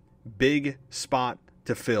big spot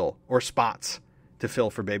to fill, or spots to fill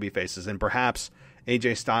for baby faces, and perhaps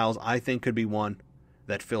AJ Styles, I think, could be one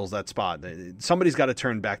that fills that spot. Somebody's got to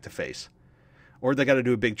turn back to face, or they got to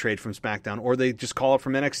do a big trade from SmackDown, or they just call it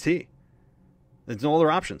from NXT. There's no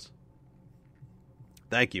other options.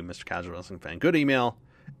 Thank you, Mr. Casual Wrestling Fan. Good email,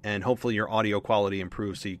 and hopefully your audio quality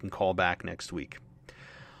improves so you can call back next week.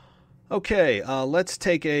 Okay, let's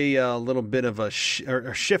take a little bit of a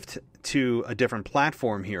shift to a different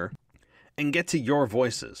platform here and get to your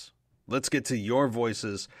voices. Let's get to your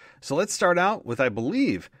voices. So let's start out with, I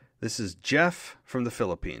believe, this is Jeff from the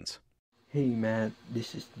Philippines. Hey Matt,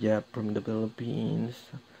 this is Jeff from the Philippines.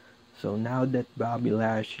 So now that Bobby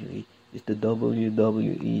Lashley is the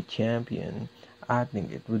WWE champion, I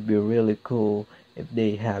think it would be really cool if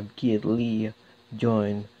they have Keith Lee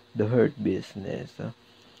join the Hurt Business.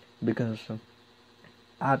 Because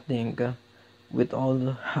I think with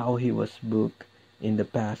all how he was booked in the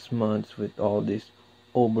past months, with all this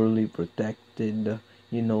overly protected,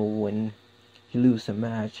 when he lose a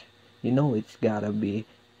match, it's gotta be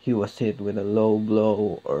he was hit with a low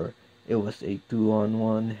blow, or it was a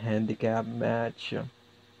 2-on-1 handicap match.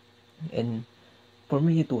 And for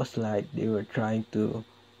me, it was like they were trying to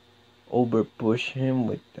over push him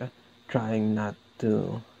with trying not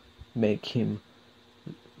to make him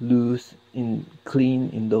lose in clean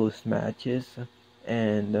in those matches.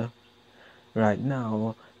 And right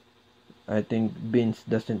now, I think Vince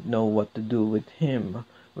doesn't know what to do with him,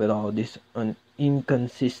 with all these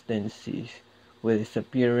inconsistencies with his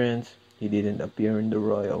appearance. He didn't appear in the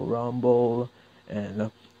Royal Rumble,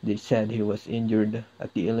 and they said he was injured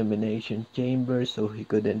at the Elimination Chamber, so he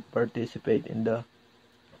couldn't participate in the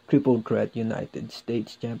Triple Threat United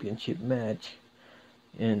States Championship match.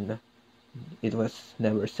 And it was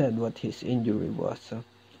never said what his injury was.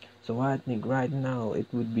 So I think right now it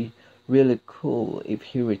would be really cool if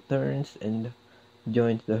he returns and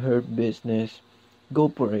joins the Hurt Business, go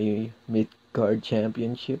for a mid-card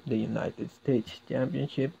championship, the United States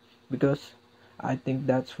Championship, because I think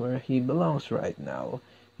that's where he belongs right now.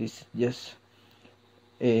 He's just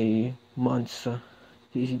a months.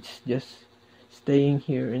 He's just staying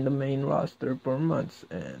here in the main roster for months,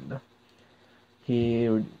 and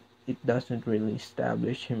it doesn't really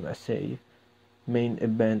establish him as a main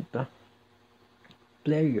event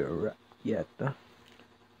player yet.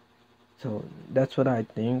 So that's what I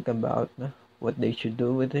think about what they should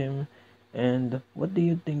do with him. And what do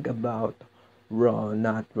you think about Raw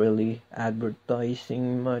not really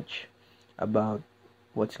advertising much about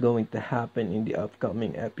what's going to happen in the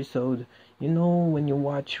upcoming episode? When you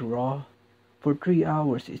watch Raw for 3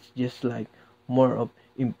 hours, it's just like more of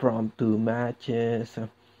impromptu matches,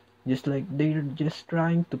 just like they're just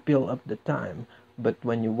trying to fill up the time. But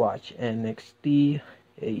when you watch NXT,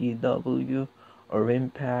 AEW, or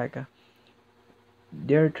Impact,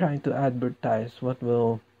 they're trying to advertise what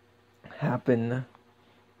will happen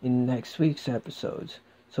in next week's episodes.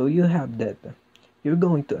 So you have that. You're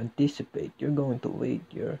going to anticipate, you're going to wait,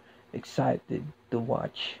 you're excited to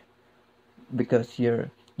watch, because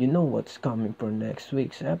you know what's coming for next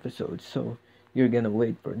week's episode. So you're gonna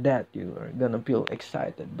wait for that. You are gonna feel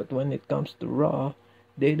excited. But when it comes to Raw,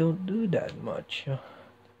 they don't do that much.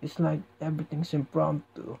 It's like everything's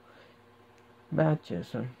impromptu matches.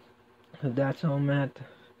 So that's all, Matt.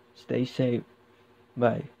 Stay safe.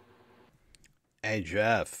 Bye. Hey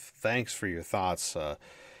Jeff, thanks for your thoughts.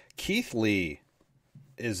 Keith Lee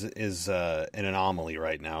is an anomaly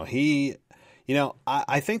right now.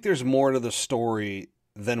 I think there's more to the story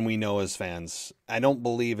than we know as fans. I don't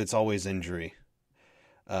believe it's always injury.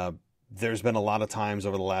 There's been a lot of times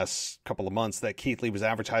over the last couple of months that Keith Lee was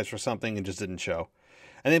advertised for something and just didn't show.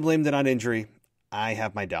 And they blamed it on injury. I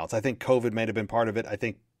have my doubts. I think COVID may have been part of it. I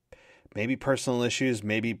think maybe personal issues,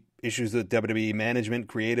 maybe issues with WWE management,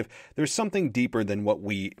 creative. There's something deeper than what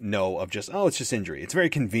we know of just, it's just injury. It's very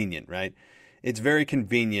convenient, right? It's very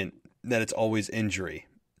convenient that it's always injury.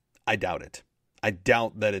 I doubt it. I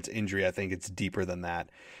doubt that it's injury. I think it's deeper than that.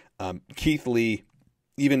 Keith Lee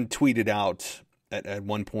even tweeted out at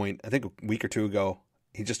one point, I think a week or two ago,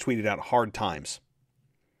 he just tweeted out hard times.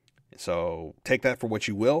 So take that for what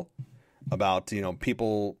you will about,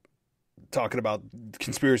 people talking about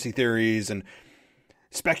conspiracy theories and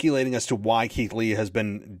speculating as to why Keith Lee has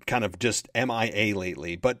been kind of just MIA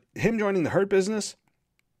lately. But him joining the Hurt Business,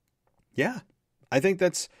 yeah, I think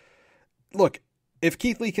that's, look, if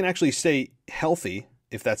Keith Lee can actually stay healthy,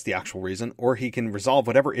 if that's the actual reason, or he can resolve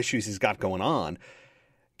whatever issues he's got going on,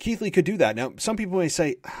 Keith Lee could do that. Now, some people may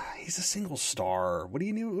say, he's a single star. What are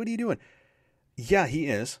you doing? Yeah, he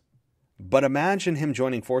is. But imagine him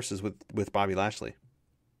joining forces with Bobby Lashley.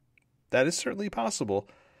 That is certainly possible.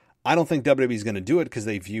 I don't think WWE is going to do it because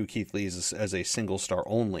they view Keith Lee as a single star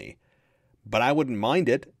only. But I wouldn't mind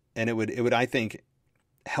it, and it would I think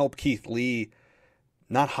help Keith Lee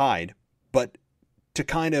not hide, but to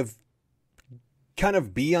kind of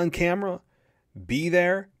be on camera, be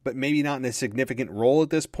there, but maybe not in a significant role at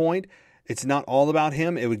this point. It's not all about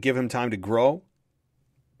him. It would give him time to grow.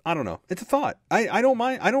 I don't know. It's a thought. I don't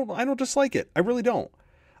mind. I don't dislike it. I really don't.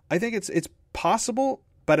 I think it's possible,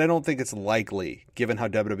 but I don't think it's likely given how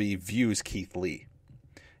WWE views Keith Lee.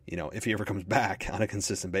 If he ever comes back on a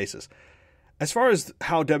consistent basis. As far as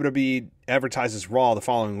how WWE advertises Raw the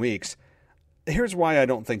following weeks, here's why I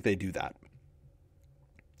don't think they do that.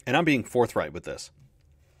 And I'm being forthright with this.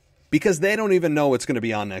 Because they don't even know what's going to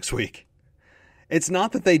be on next week. It's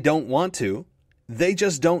not that they don't want to. They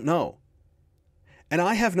just don't know. And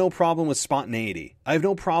I have no problem with spontaneity. I have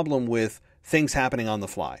no problem with things happening on the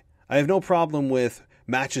fly. I have no problem with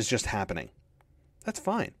matches just happening. That's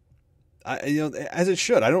fine. As it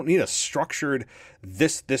should. I don't need a structured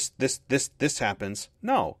this happens.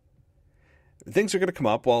 No. Things are going to come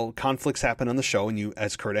up while conflicts happen on the show, and you,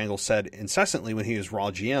 as Kurt Angle said incessantly when he was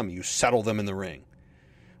Raw GM, you settle them in the ring,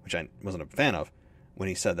 which I wasn't a fan of when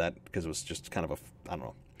he said that because it was just kind of I don't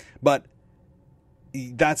know. But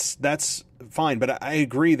that's fine. But I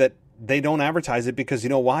agree that they don't advertise it because you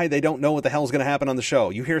know why? They don't know what the hell is going to happen on the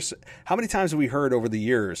show. You hear how many times have we heard over the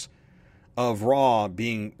years of Raw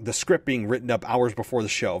the script being written up hours before the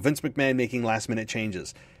show, Vince McMahon making last minute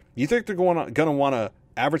changes. You think they're going to want to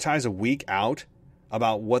advertise a week out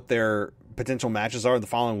about what their potential matches are the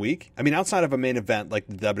following week? I mean, outside of a main event like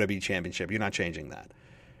the WWE Championship, you're not changing that.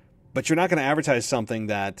 But you're not going to advertise something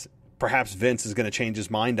that perhaps Vince is going to change his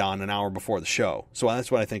mind on an hour before the show. So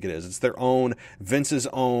that's what I think it is. It's Vince's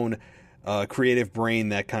own creative brain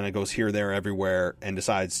that kind of goes here, there, everywhere and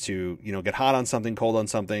decides to, get hot on something, cold on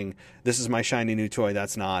something. This is my shiny new toy.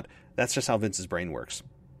 That's not. That's just how Vince's brain works.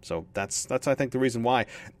 So that's I think the reason why.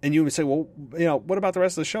 And you would say, well, what about the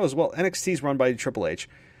rest of the shows? Well, NXT is run by Triple H.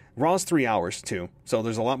 Raw's 3 hours too, so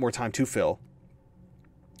there's a lot more time to fill.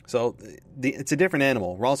 So it's a different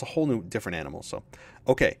animal. Raw's a whole new different animal. So,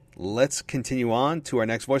 okay, let's continue on to our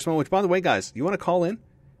next voicemail. Which, by the way, guys, you want to call in?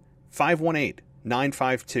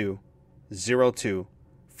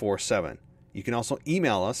 518-952-0247. You can also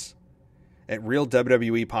email us at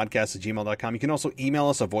realwwepodcast@gmail.com. You can also email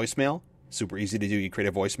us a voicemail. Super easy to do. You create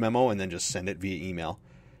a voice memo and then just send it via email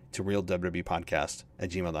to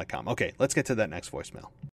realwwepodcast@gmail.com. Okay, let's get to that next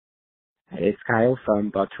voicemail. It's Kyle from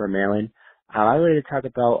Baltimore, Maryland. I wanted to talk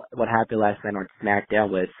about what happened last night on SmackDown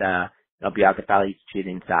with Bianca Belair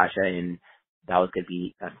cheating Sasha, and that was going to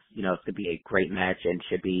be, it's going to be a great match and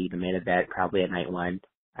should be the main event probably at night one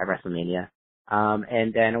at WrestleMania.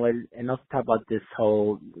 And then also talk about this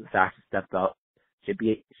whole Sasha stuff about should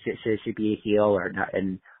she be a heel or not.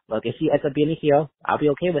 And look, if she ends up being a heel, I'll be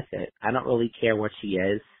okay with it. I don't really care what she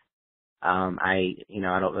is. I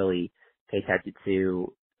don't really pay attention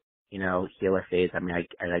to, heel or face. I mean, I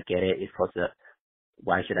get it. It's supposed to,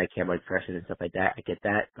 why should I care about expression and stuff like that? I get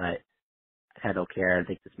that, but I kind of don't care. I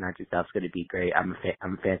think this match itself is going to be great. I'm a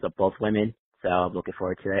fan of both women, so I'm looking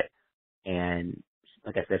forward to it. And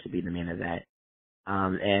like I said, it should be the main event.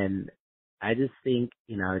 And I just think,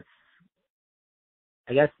 I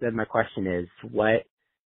guess then my question is, what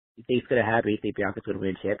you think is going to happen? You think Bianca's going to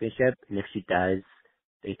win a championship? And if she does,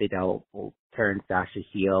 do you think that will turn Sasha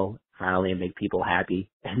heel finally and make people happy?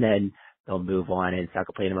 And then they'll move on and start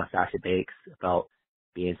complaining about Sasha Banks, about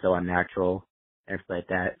being so unnatural and stuff like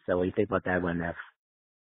that. So what do you think about that when if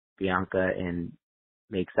Bianca and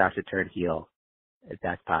make Sasha turn heel, if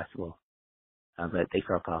that's possible? But thanks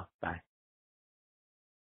for a call. Bye.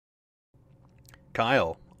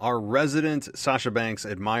 Kyle, our resident Sasha Banks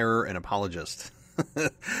admirer and apologist.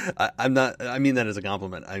 I mean that as a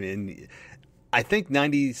compliment. I mean, I think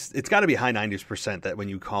it's got to be high 90% that when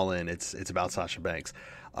you call in, it's about Sasha Banks.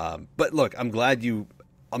 But look, I'm glad you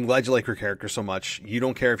like her character so much. You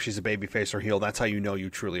don't care if she's a babyface or heel. That's how you know you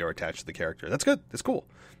truly are attached to the character. That's good. That's cool.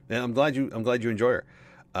 And I'm glad you enjoy her.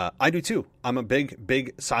 I do too. I'm a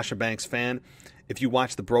big Sasha Banks fan. If you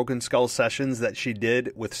watch the Broken Skull sessions that she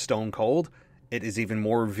did with Stone Cold, it is even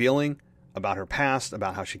more revealing about her past,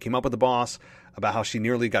 about how she came up with the boss, about how she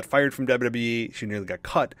nearly got fired from WWE. She nearly got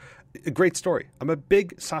cut. A great story. I'm a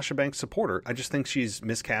big Sasha Banks supporter. I just think she's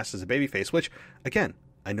miscast as a babyface, which, again,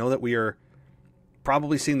 I know that we are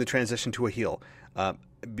probably seeing the transition to a heel.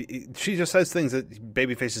 She just says things that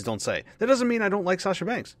babyfaces don't say. That doesn't mean I don't like Sasha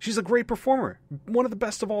Banks. She's a great performer. One of the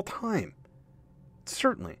best of all time.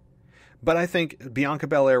 Certainly. But I think Bianca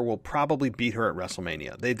Belair will probably beat her at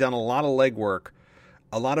WrestleMania. They've done a lot of legwork,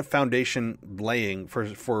 a lot of foundation laying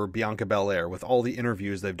for Bianca Belair with all the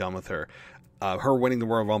interviews they've done with her. Her winning the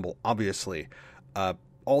Royal Rumble, obviously.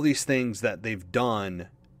 All these things that they've done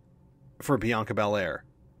for Bianca Belair.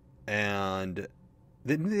 And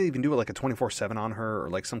didn't they even do like a 24/7 on her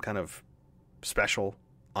or like some kind of special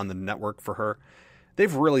on the network for her?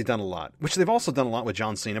 They've really done a lot, which they've also done a lot with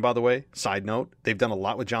John Cena, by the way. Side note, they've done a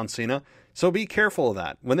lot with John Cena. So be careful of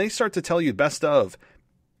that. When they start to tell you best of,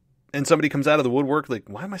 and somebody comes out of the woodwork like,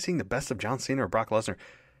 why am I seeing the best of John Cena or Brock Lesnar?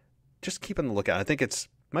 Just keep on the lookout. I think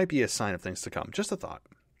might be a sign of things to come. Just a thought.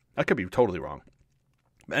 I could be totally wrong.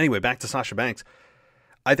 But anyway, back to Sasha Banks.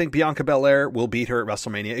 I think Bianca Belair will beat her at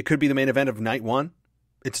WrestleMania. It could be the main event of night one.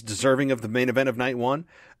 It's deserving of the main event of night one,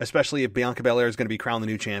 especially if Bianca Belair is going to be crowned the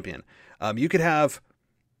new champion. You could have,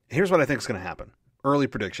 here's what I think is going to happen. Early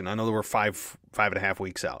prediction. I know that we're 5.5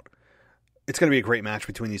 weeks out. It's going to be a great match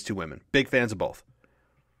between these two women. Big fans of both.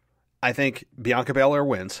 I think Bianca Belair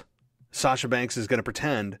wins. Sasha Banks is going to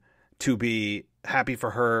pretend to be happy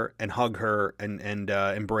for her and hug her and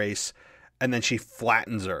embrace, and then she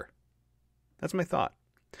flattens her. That's my thought.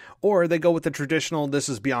 Or they go with the traditional, this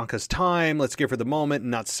is Bianca's time, let's give her the moment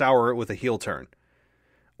and not sour it with a heel turn.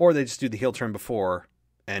 Or they just do the heel turn before,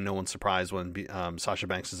 and no one's surprised when Sasha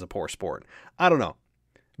Banks is a poor sport. I don't know.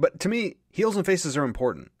 But to me, heels and faces are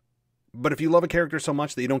important. But if you love a character so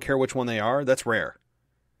much that you don't care which one they are, that's rare.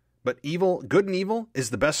 But good and evil is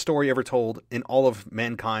the best story ever told in all of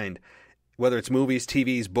mankind. Whether it's movies,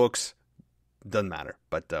 TVs, books, doesn't matter.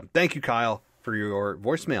 But thank you, Kyle, for your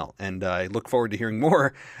voicemail. And I look forward to hearing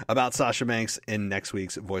more about Sasha Banks in next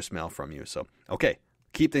week's voicemail from you. So, okay,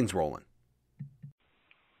 keep things rolling.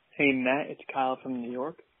 Hey, Matt, it's Kyle from New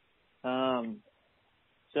York.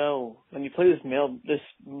 So when you play this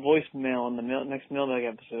voicemail in the next Mailbag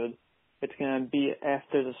episode, it's going to be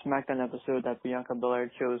after the SmackDown episode that Bianca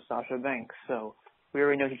Belair chose Sasha Banks. So we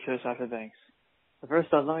already know she chose Sasha Banks. But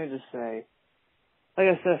first off, let me just say, like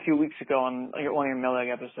I said a few weeks ago on one of your Mailbag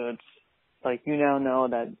episodes, like, you now know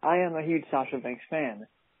that I am a huge Sasha Banks fan.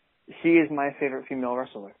 She is my favorite female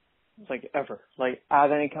wrestler. It's like ever. Like, out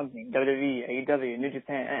of any company, WWE, AEW, New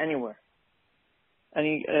Japan, anywhere.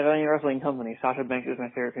 Any wrestling company, Sasha Banks is my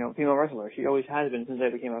favorite female wrestler. She always has been since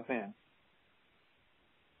I became a fan.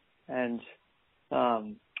 And,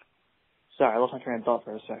 sorry, I lost my train of thought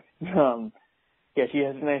for a sec. Yeah, she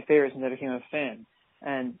has been my favorite since I became a fan.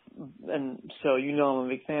 And so, you know, I'm a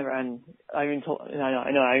big fan of her. And I even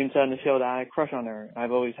said on the show that I had a crush on her.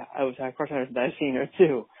 I've always had a crush on her since I've seen her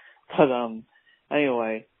too. But,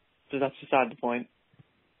 anyway, so that's beside the point.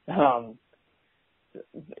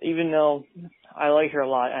 Even though I like her a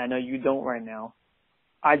lot, and I know you don't right now,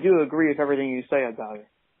 I do agree with everything you say about her.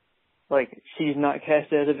 Like, she's not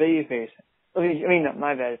cast as a babyface.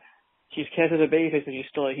 My bad. She's cast as a babyface, but she's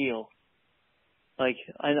still a heel. Like,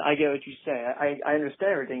 I get what you say. I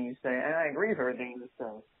understand everything you say, and I agree with everything you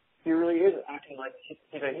say. She really is acting like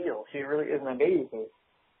she's a heel. She really isn't a babyface.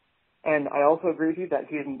 And I also agree with you that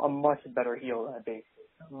she's a much better heel than a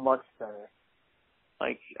babyface. Much better.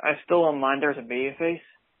 Like, I still don't mind her as a babyface,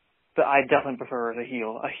 but I definitely prefer her as a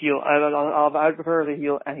heel. I would prefer her as a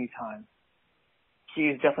heel anytime.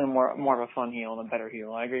 She's definitely more of a fun heel and a better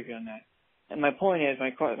heel. I agree with you on that. And my point is,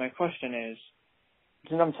 my question is,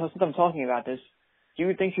 since I'm talking about this, do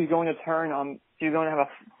you think she's going to have a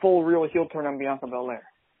full real heel turn on Bianca Belair?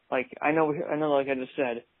 Like, I know, like I just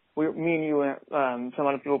said, me and you, some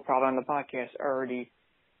other people probably on the podcast already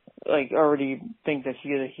think that she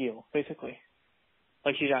is a heel, basically.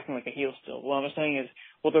 Like, she's acting like a heel still. What I'm saying is,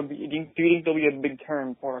 do you think there'll be a big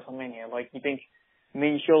turn for WrestleMania? Like, you think,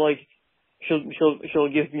 she'll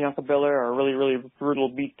give Bianca Belair a really, really brutal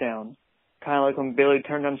beatdown. Kind of like when Bayley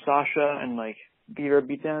turned on Sasha and, like, beat her a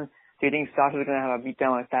beatdown. Do you think Sasha's going to have a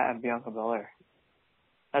beatdown like that at Bianca Belair?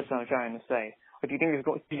 That's what I'm trying to say. But do you think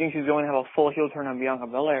she's going to have a full heel turn on Bianca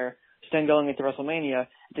Belair, then going into WrestleMania,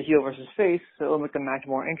 the heel versus face, so it'll make the match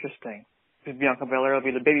more interesting? Because Bianca Belair will be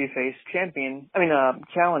the babyface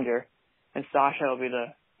challenger, and Sasha will be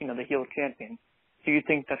the heel champion. Do you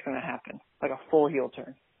think that's going to happen? Like a full heel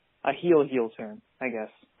turn. A heel turn, I guess.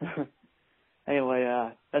 Anyway,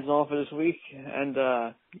 that's all for this week, and,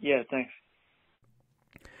 yeah, thanks.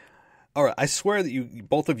 All right, I swear that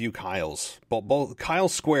both of you Kyles, both Kyle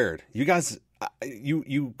squared, you guys,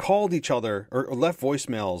 you called each other or left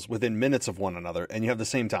voicemails within minutes of one another, and you have the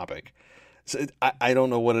same topic. So I don't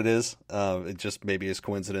know what it is. It just maybe is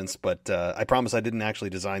coincidence, but I promise I didn't actually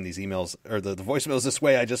design these emails or the voicemails this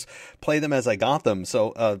way. I just play them as I got them.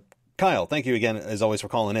 So, Kyle, thank you again, as always, for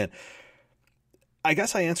calling in. I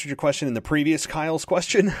guess I answered your question in the previous Kyle's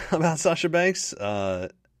question about Sasha Banks.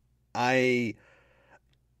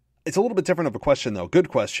 It's a little bit different of a question, though. Good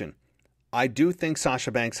question. I do think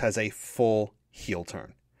Sasha Banks has a full heel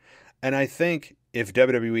turn. And I think if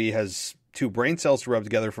WWE has two brain cells to rub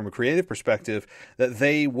together from a creative perspective, that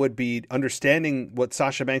they would be understanding what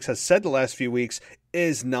Sasha Banks has said the last few weeks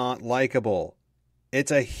is not likable.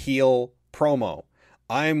 It's a heel promo.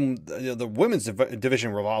 The women's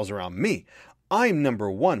division revolves around me. I'm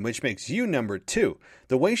number one, which makes you number two.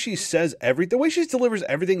 The way she says the way she delivers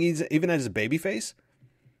everything, even as a babyface,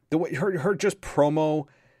 the way her just promo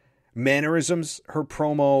mannerisms, her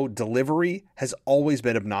promo delivery has always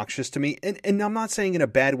been obnoxious to me. And I'm not saying in a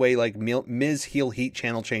bad way, like Miz heel heat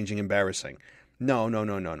channel changing embarrassing.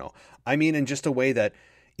 No. I mean, in just a way that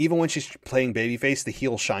even when she's playing babyface, the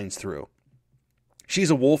heel shines through. She's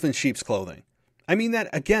a wolf in sheep's clothing. I mean that,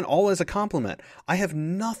 again, all as a compliment. I have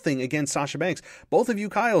nothing against Sasha Banks. Both of you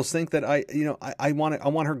Kyles think that I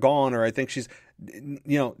want her gone, or I think she's,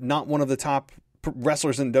 not one of the top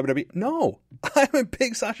wrestlers in WWE? No, I'm a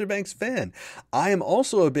big Sasha Banks fan. I am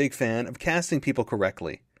also a big fan of casting people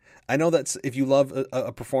correctly. I know that's if you love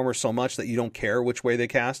a performer so much that you don't care which way they're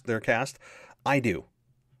cast. I do.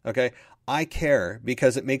 Okay. I care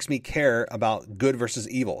because it makes me care about good versus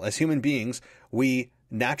evil. As human beings, we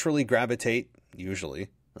naturally gravitate, usually,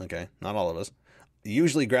 okay, not all of us,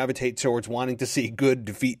 usually gravitate towards wanting to see good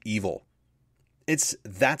defeat evil. It's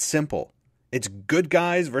that simple. It's good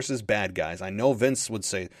guys versus bad guys. I know Vince would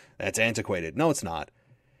say that's antiquated. No, it's not.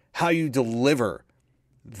 How you deliver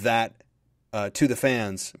that to the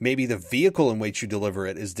fans, maybe the vehicle in which you deliver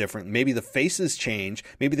it is different. Maybe the faces change.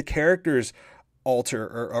 Maybe the characters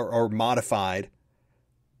alter or modified,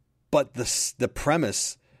 but the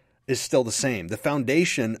premise is still the same. The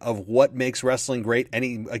foundation of what makes wrestling great,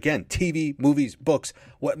 again, TV, movies, books,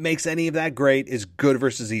 what makes any of that great is good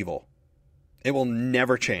versus evil. It will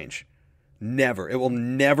never change. Never. It will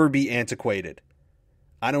never be antiquated.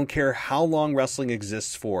 I don't care how long wrestling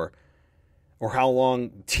exists for, or how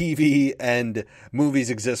long TV and movies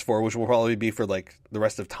exist for, which will probably be for like the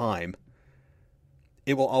rest of time.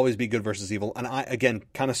 It will always be good versus evil. And I, again,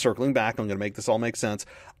 kind of circling back, I'm going to make this all make sense.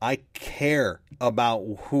 I care about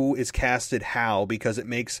who is casted how because it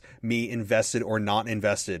makes me invested or not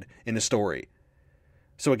invested in a story.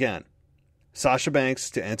 So again, Sasha Banks,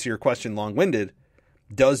 to answer your question long-winded,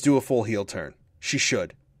 does do a full heel turn. She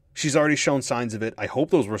should. She's already shown signs of it. I hope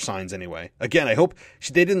those were signs anyway. Again, I hope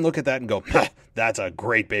they didn't look at that and go, that's a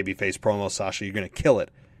great babyface promo, Sasha. You're going to kill it.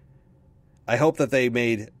 I hope that they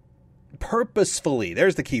made purposefully,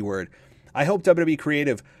 there's the key word. I hope WWE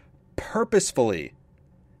Creative purposefully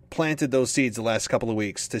planted those seeds the last couple of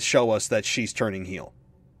weeks to show us that she's turning heel.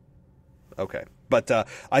 Okay. But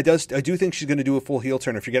I do think she's going to do a full heel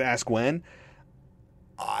turn. If you're going to ask when,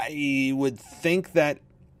 I would think that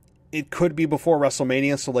it could be before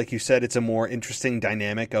WrestleMania. So like you said, it's a more interesting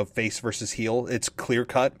dynamic of face versus heel. It's clear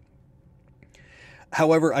cut.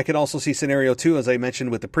 However, I could also see scenario 2, as I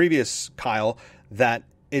mentioned with the previous Kyle, that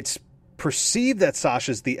it's perceived that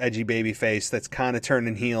Sasha's the edgy babyface that's kind of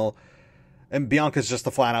turning heel, and Bianca's just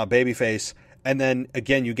the flat out babyface. And then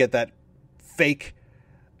again, you get that fake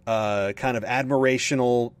kind of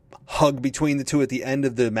admirational hug between the two at the end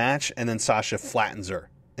of the match, and then Sasha flattens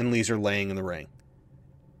her and leaves her laying in the ring.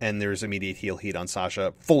 And there's immediate heel heat on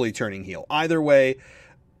Sasha, fully turning heel. Either way,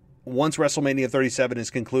 once WrestleMania 37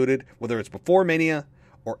 is concluded, whether it's before Mania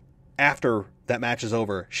or after that match is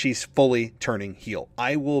over, she's fully turning heel.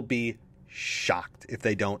 I will be shocked if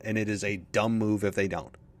they don't, and it is a dumb move if they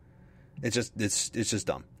don't. It's just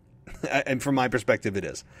dumb. And from my perspective, it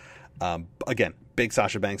is. Again, big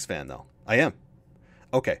Sasha Banks fan, though. I am.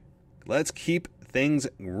 Okay, let's keep things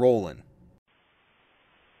rolling.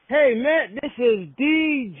 Hey, Matt, this is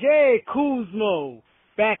DJ Kuzmo.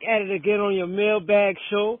 Back at it again on your Mailbag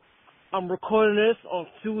show. I'm recording this on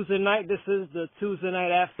Tuesday night. This is the Tuesday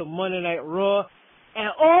night after Monday Night Raw. And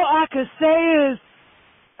all I can say is,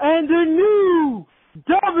 and the new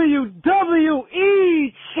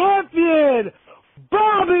WWE Champion,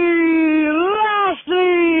 Bobby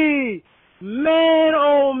Lashley! Man,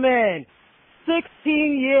 oh man.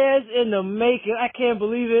 16 years in the making. I can't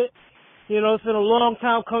believe it. You know, it's been a long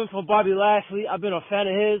time coming from Bobby Lashley. I've been a fan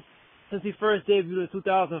of his since he first debuted in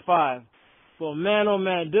 2005. But man, oh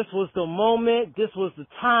man, this was the moment, this was the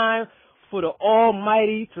time for the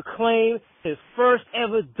Almighty to claim his first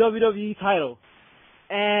ever WWE title.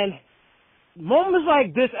 And moments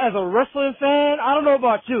like this as a wrestling fan, I don't know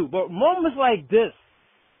about you, but moments like this,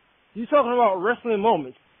 you're talking about wrestling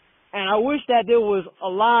moments. And I wish that there was a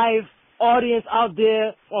live audience out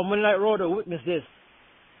there on Monday Night Raw to witness this.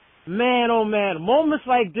 Man, oh man, moments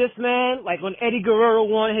like this, man, like when Eddie Guerrero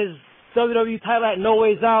won his WWE title at No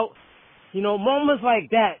Ways Out, you know, moments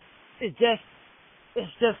like that, it's just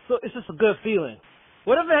a good feeling.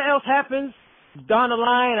 Whatever else happens down the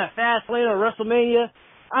line at Fastlane or WrestleMania,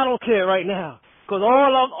 I don't care right now. Because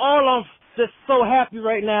all I'm just so happy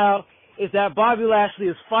right now is that Bobby Lashley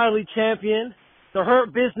is finally champion. The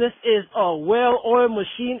Hurt Business is a well-oiled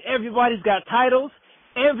machine. Everybody's got titles.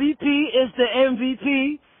 MVP is the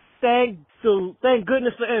MVP. Thank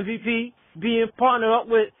goodness for MVP being partnered up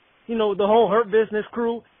with, you know, the whole Hurt Business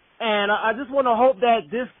crew. And I just want to hope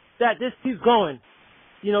that this keeps going.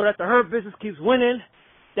 You know, that the Hurt Business keeps winning,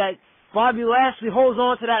 that Bobby Lashley holds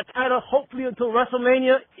on to that title, hopefully until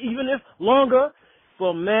WrestleMania, even if longer.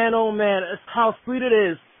 But man, oh man, it's how sweet it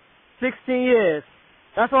is. 16 years.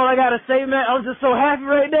 That's all I got to say, man. I'm just so happy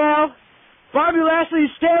right now. Bobby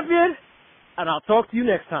Lashley's champion, and I'll talk to you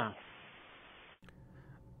next time.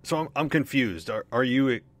 So I'm confused. Are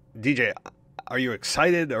you, DJ, are you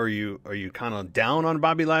excited? Are you kind of down on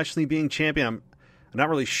Bobby Lashley being champion? I'm not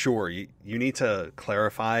really sure. You need to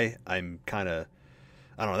clarify. I'm kind of,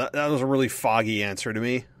 I don't know. That was a really foggy answer to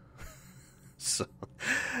me. So,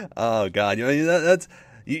 oh God, that's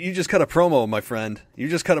you just cut a promo, my friend. You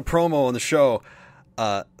just cut a promo on the show.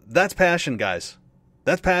 That's passion, guys.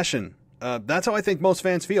 That's passion. That's how I think most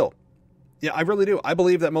fans feel. Yeah, I really do. I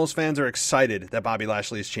believe that most fans are excited that Bobby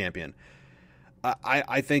Lashley is champion.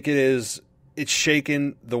 I think it's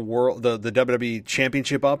shaken the world, the WWE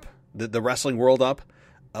Championship up, the wrestling world up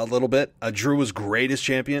a little bit. Drew was great as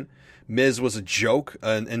champion. Miz was a joke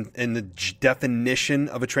and the definition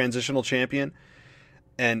of a transitional champion.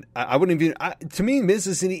 And I wouldn't even, to me, Miz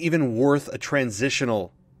isn't even worth a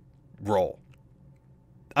transitional role.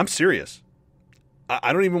 I'm serious.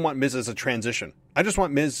 I don't even want Miz as a transition. I just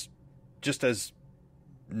want Miz just as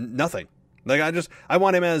nothing. Like I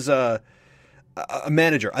want him as a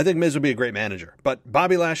manager. I think Miz would be a great manager. But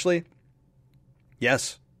Bobby Lashley,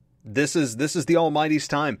 yes, this is the Almighty's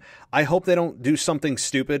time. I hope they don't do something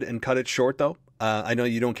stupid and cut it short, though. I know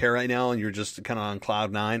you don't care right now, and you're just kind of on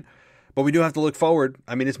cloud nine. But we do have to look forward.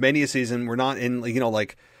 I mean, it's Mania season. We're not in,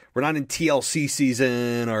 we're not in TLC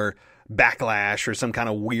season or Backlash or some kind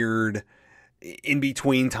of weird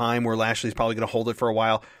in-between time where Lashley's probably going to hold it for a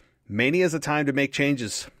while. Mania is a time to make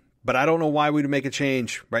changes, but I don't know why we'd make a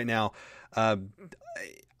change right now.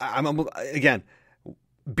 Again,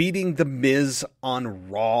 beating The Miz on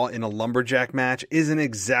Raw in a lumberjack match isn't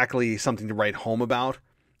exactly something to write home about.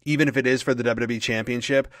 Even if it is for the WWE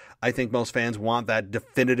Championship, I think most fans want that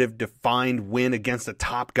definitive, defined win against a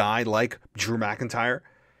top guy like Drew McIntyre.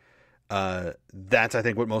 That's, I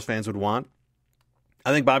think, what most fans would want.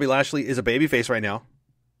 I think Bobby Lashley is a babyface right now.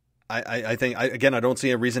 I think, I don't see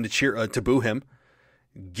a reason to to boo him.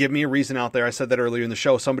 Give me a reason out there. I said that earlier in the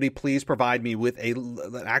show. Somebody please provide me with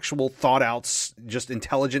an actual thought out, just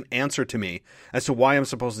intelligent answer to me as to why I'm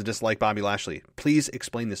supposed to dislike Bobby Lashley. Please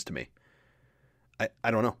explain this to me.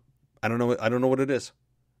 I don't know. I don't know what it is.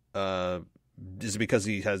 Is it because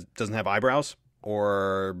he doesn't have eyebrows,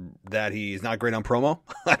 or that he's not great on promo?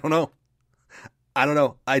 I don't know.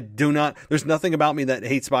 I do not. There's nothing about me that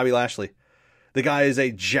hates Bobby Lashley. The guy is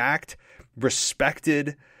a jacked,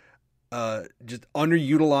 respected, just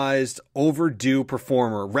underutilized, overdue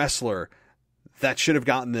performer, wrestler that should have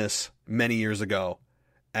gotten this many years ago,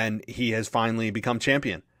 and he has finally become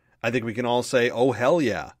champion. I think we can all say, "Oh hell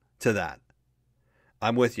yeah" to that.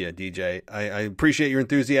 I'm with you, DJ. I appreciate your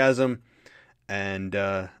enthusiasm, and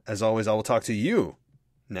as always, I will talk to you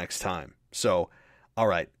next time. So, all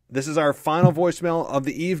right, this is our final voicemail of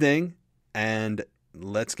the evening, and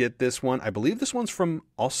let's get this one. I believe this one's from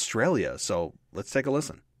Australia, so let's take a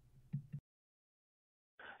listen.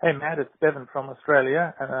 Hey, Matt, it's Bevan from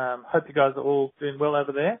Australia, and hope you guys are all doing well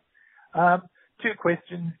over there. 2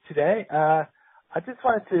 questions today. I just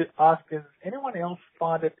wanted to ask, does anyone else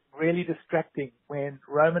find it really distracting when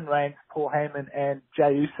Roman Reigns, Paul Heyman, and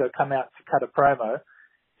Jey Uso come out to cut a promo?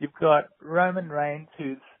 You've got Roman Reigns,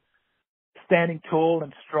 who's standing tall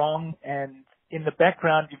and strong, and in the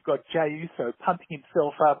background you've got Jey Uso pumping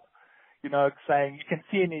himself up, saying, you can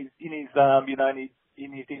see in his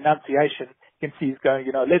enunciation, you can see he's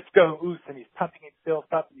going, let's go Uso, and he's pumping himself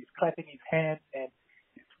up, and he's clapping his hands, and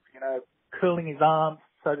he's, curling his arms,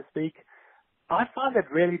 so to speak. I find that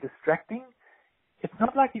really distracting. It's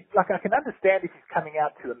not like I can understand if he's coming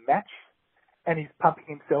out to a match and he's pumping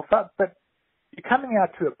himself up, but you're coming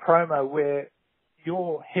out to a promo where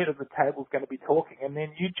your head of the table is going to be talking, and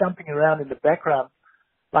then you jumping around in the background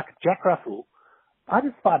like a Jack Russell. I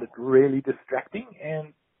just find it really distracting,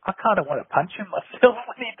 and I kind of want to punch him myself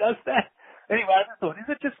when he does that. Anyway, I just thought, is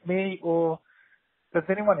it just me, or does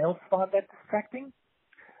anyone else find that distracting?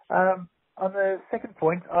 On the second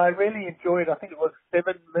point, I really enjoyed, I think it was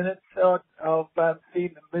 7 minutes of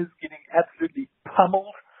seeing The Miz getting absolutely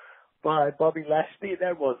pummeled by Bobby Lashley.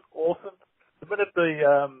 That was awesome. The minute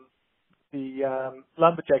the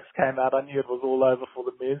Lumberjacks came out, I knew it was all over for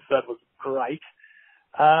The Miz. That was great.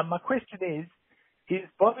 My question is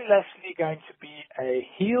Bobby Lashley going to be a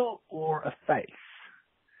heel or a face?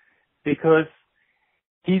 Because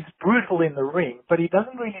he's brutal in the ring, but he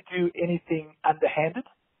doesn't really do anything underhanded.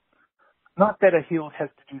 Not that a heel has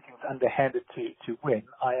to do things underhanded to win.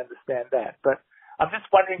 I understand that. But I'm just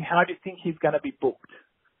wondering, how do you think he's going to be booked?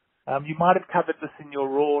 You might have covered this in your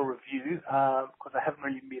Raw review, because I haven't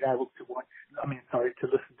really been able to to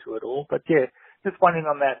listen to it all. But yeah, just wondering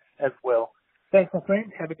on that as well. Thanks, my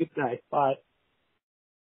friend. Have a good day. Bye.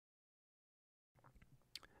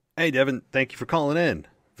 Hey, Devin. Thank you for calling in.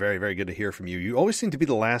 Very, very good to hear from you. You always seem to be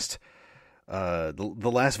the last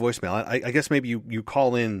voicemail. I guess maybe you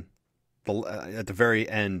call in at the very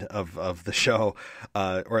end of the show,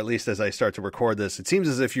 or at least as I start to record this, it seems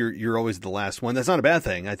as if you're always the last one. That's not a bad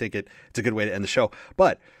thing. I think it's a good way to end the show.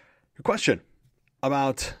 But your question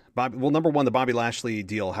about Bobby, well, number one, the Bobby Lashley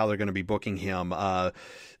deal, how they're going to be booking him.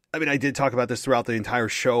 I mean, I did talk about this throughout the entire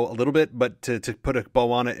show a little bit, but to put a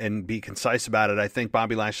bow on it and be concise about it, I think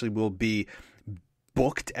Bobby Lashley will be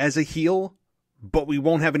booked as a heel, but we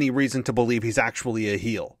won't have any reason to believe he's actually a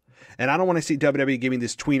heel. And I don't want to see WWE giving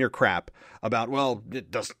this tweener crap about, well,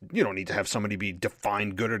 you don't need to have somebody be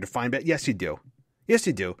defined good or defined bad. Yes, you do. Yes,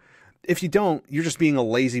 you do. If you don't, you're just being a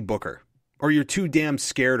lazy booker, or you're too damn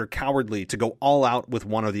scared or cowardly to go all out with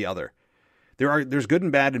one or the other. There's good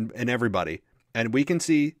and bad in everybody. And we can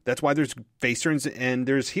see that's why there's face turns and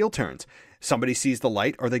there's heel turns. Somebody sees the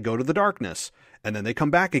light or they go to the darkness and then they come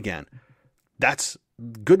back again. That's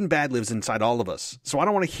good and bad lives inside all of us. So I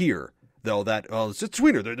don't want to hear though that, oh, it's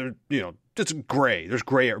tweener. They're it's gray. There's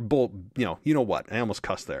gray or bull, you know what? I almost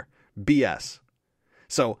cussed there. BS.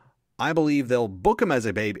 So I believe they'll book him as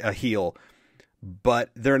a heel, but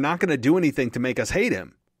they're not going to do anything to make us hate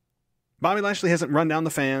him. Bobby Lashley hasn't run down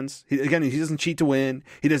the fans. He doesn't cheat to win.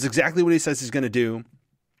 He does exactly what he says he's going to do.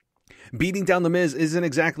 Beating down The Miz isn't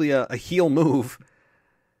exactly a heel move.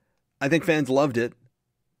 I think fans loved it,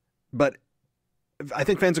 but I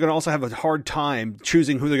think fans are going to also have a hard time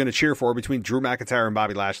choosing who they're going to cheer for between Drew McIntyre and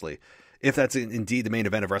Bobby Lashley, if that's indeed the main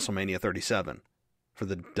event of WrestleMania 37 for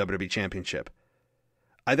the WWE Championship.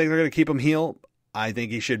 I think they're going to keep him heel. I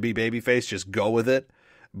think he should be babyface. Just go with it.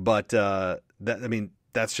 But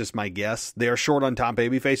that's just my guess. They are short on top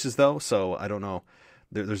babyfaces, though, so I don't know.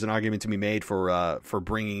 There's an argument to be made for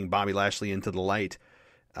bringing Bobby Lashley into the light.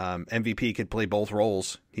 MVP could play both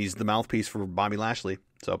roles. He's the mouthpiece for Bobby Lashley.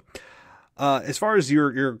 So, as far as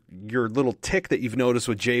your little tick that you've noticed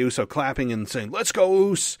with Jey Uso clapping and saying "Let's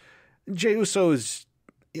go, Us," Jey Uso is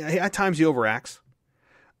at times he overacts.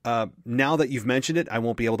 Now that you've mentioned it, I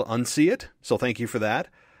won't be able to unsee it. So thank you for that.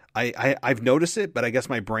 I've noticed it, but I guess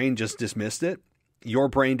my brain just dismissed it. Your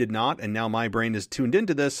brain did not, and now my brain is tuned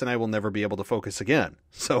into this, and I will never be able to focus again.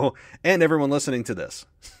 So, and everyone listening to this,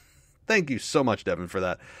 thank you so much, Devin, for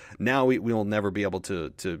that. Now we will never be able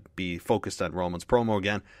to be focused on Roman's promo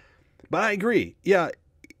again. But I agree. Yeah,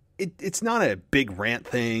 it's not a big rant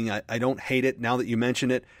thing. I don't hate it now that you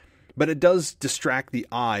mention it, but it does distract the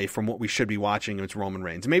eye from what we should be watching. It's Roman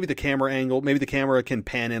Reigns. Maybe the camera angle, maybe the camera can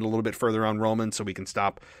pan in a little bit further on Roman so we can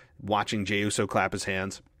stop watching Jey Uso clap his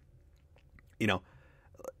hands.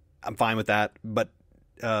 I'm fine with that, but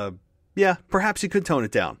yeah, perhaps you could tone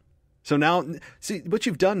it down. So now, see, what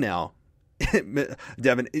you've done now,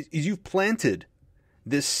 Devin, is you've planted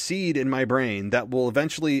this seed in my brain that will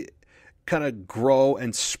eventually kind of grow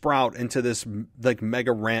and sprout into this like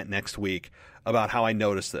mega rant next week about how I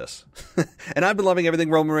noticed this. And I've been loving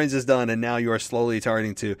everything Roman Reigns has done, and now you are slowly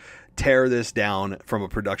starting to tear this down from a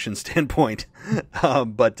production standpoint.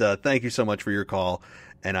 But thank you so much for your call,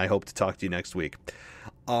 and I hope to talk to you next week.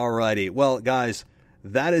 Alrighty. Well, guys,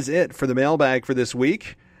 that is it for the mailbag for this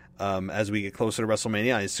week. As we get closer to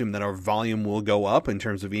WrestleMania, I assume that our volume will go up in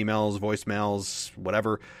terms of emails, voicemails,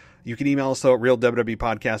 whatever. You can email us, though, at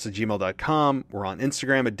realwwepodcast@gmail.com. We're on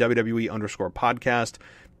Instagram at WWE_podcast.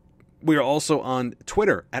 We are also on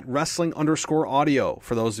Twitter at wrestling_audio.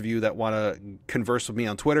 For those of you that want to converse with me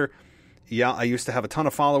on Twitter, yeah, I used to have a ton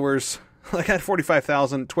of followers. Like I had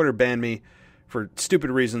 45,000. Twitter banned me for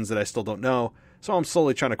stupid reasons that I still don't know. So I'm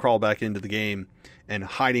slowly trying to crawl back into the game and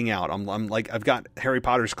hiding out. I'm like, I've got Harry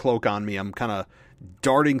Potter's cloak on me. I'm kind of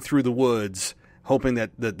darting through the woods, hoping that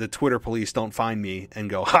the Twitter police don't find me and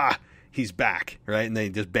go, ha, he's back, right? And they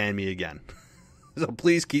just ban me again. So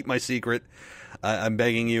please keep my secret. I'm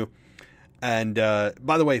begging you. And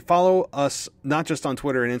by the way, follow us not just on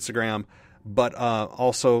Twitter and Instagram, but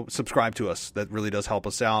also subscribe to us. That really does help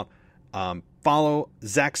us out. Follow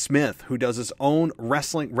Zach Smith, who does his own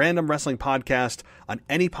random wrestling podcast on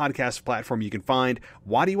any podcast platform you can find.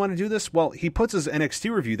 Why do you want to do this? Well, he puts his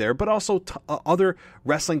NXT review there, but also other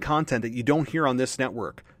wrestling content that you don't hear on this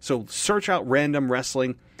network. So search out Random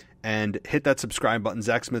Wrestling and hit that subscribe button.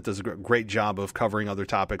 Zach Smith does a great job of covering other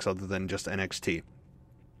topics other than just NXT.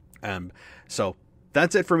 So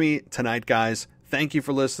that's it for me tonight, guys. Thank you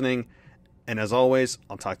for listening. And as always,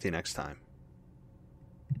 I'll talk to you next time.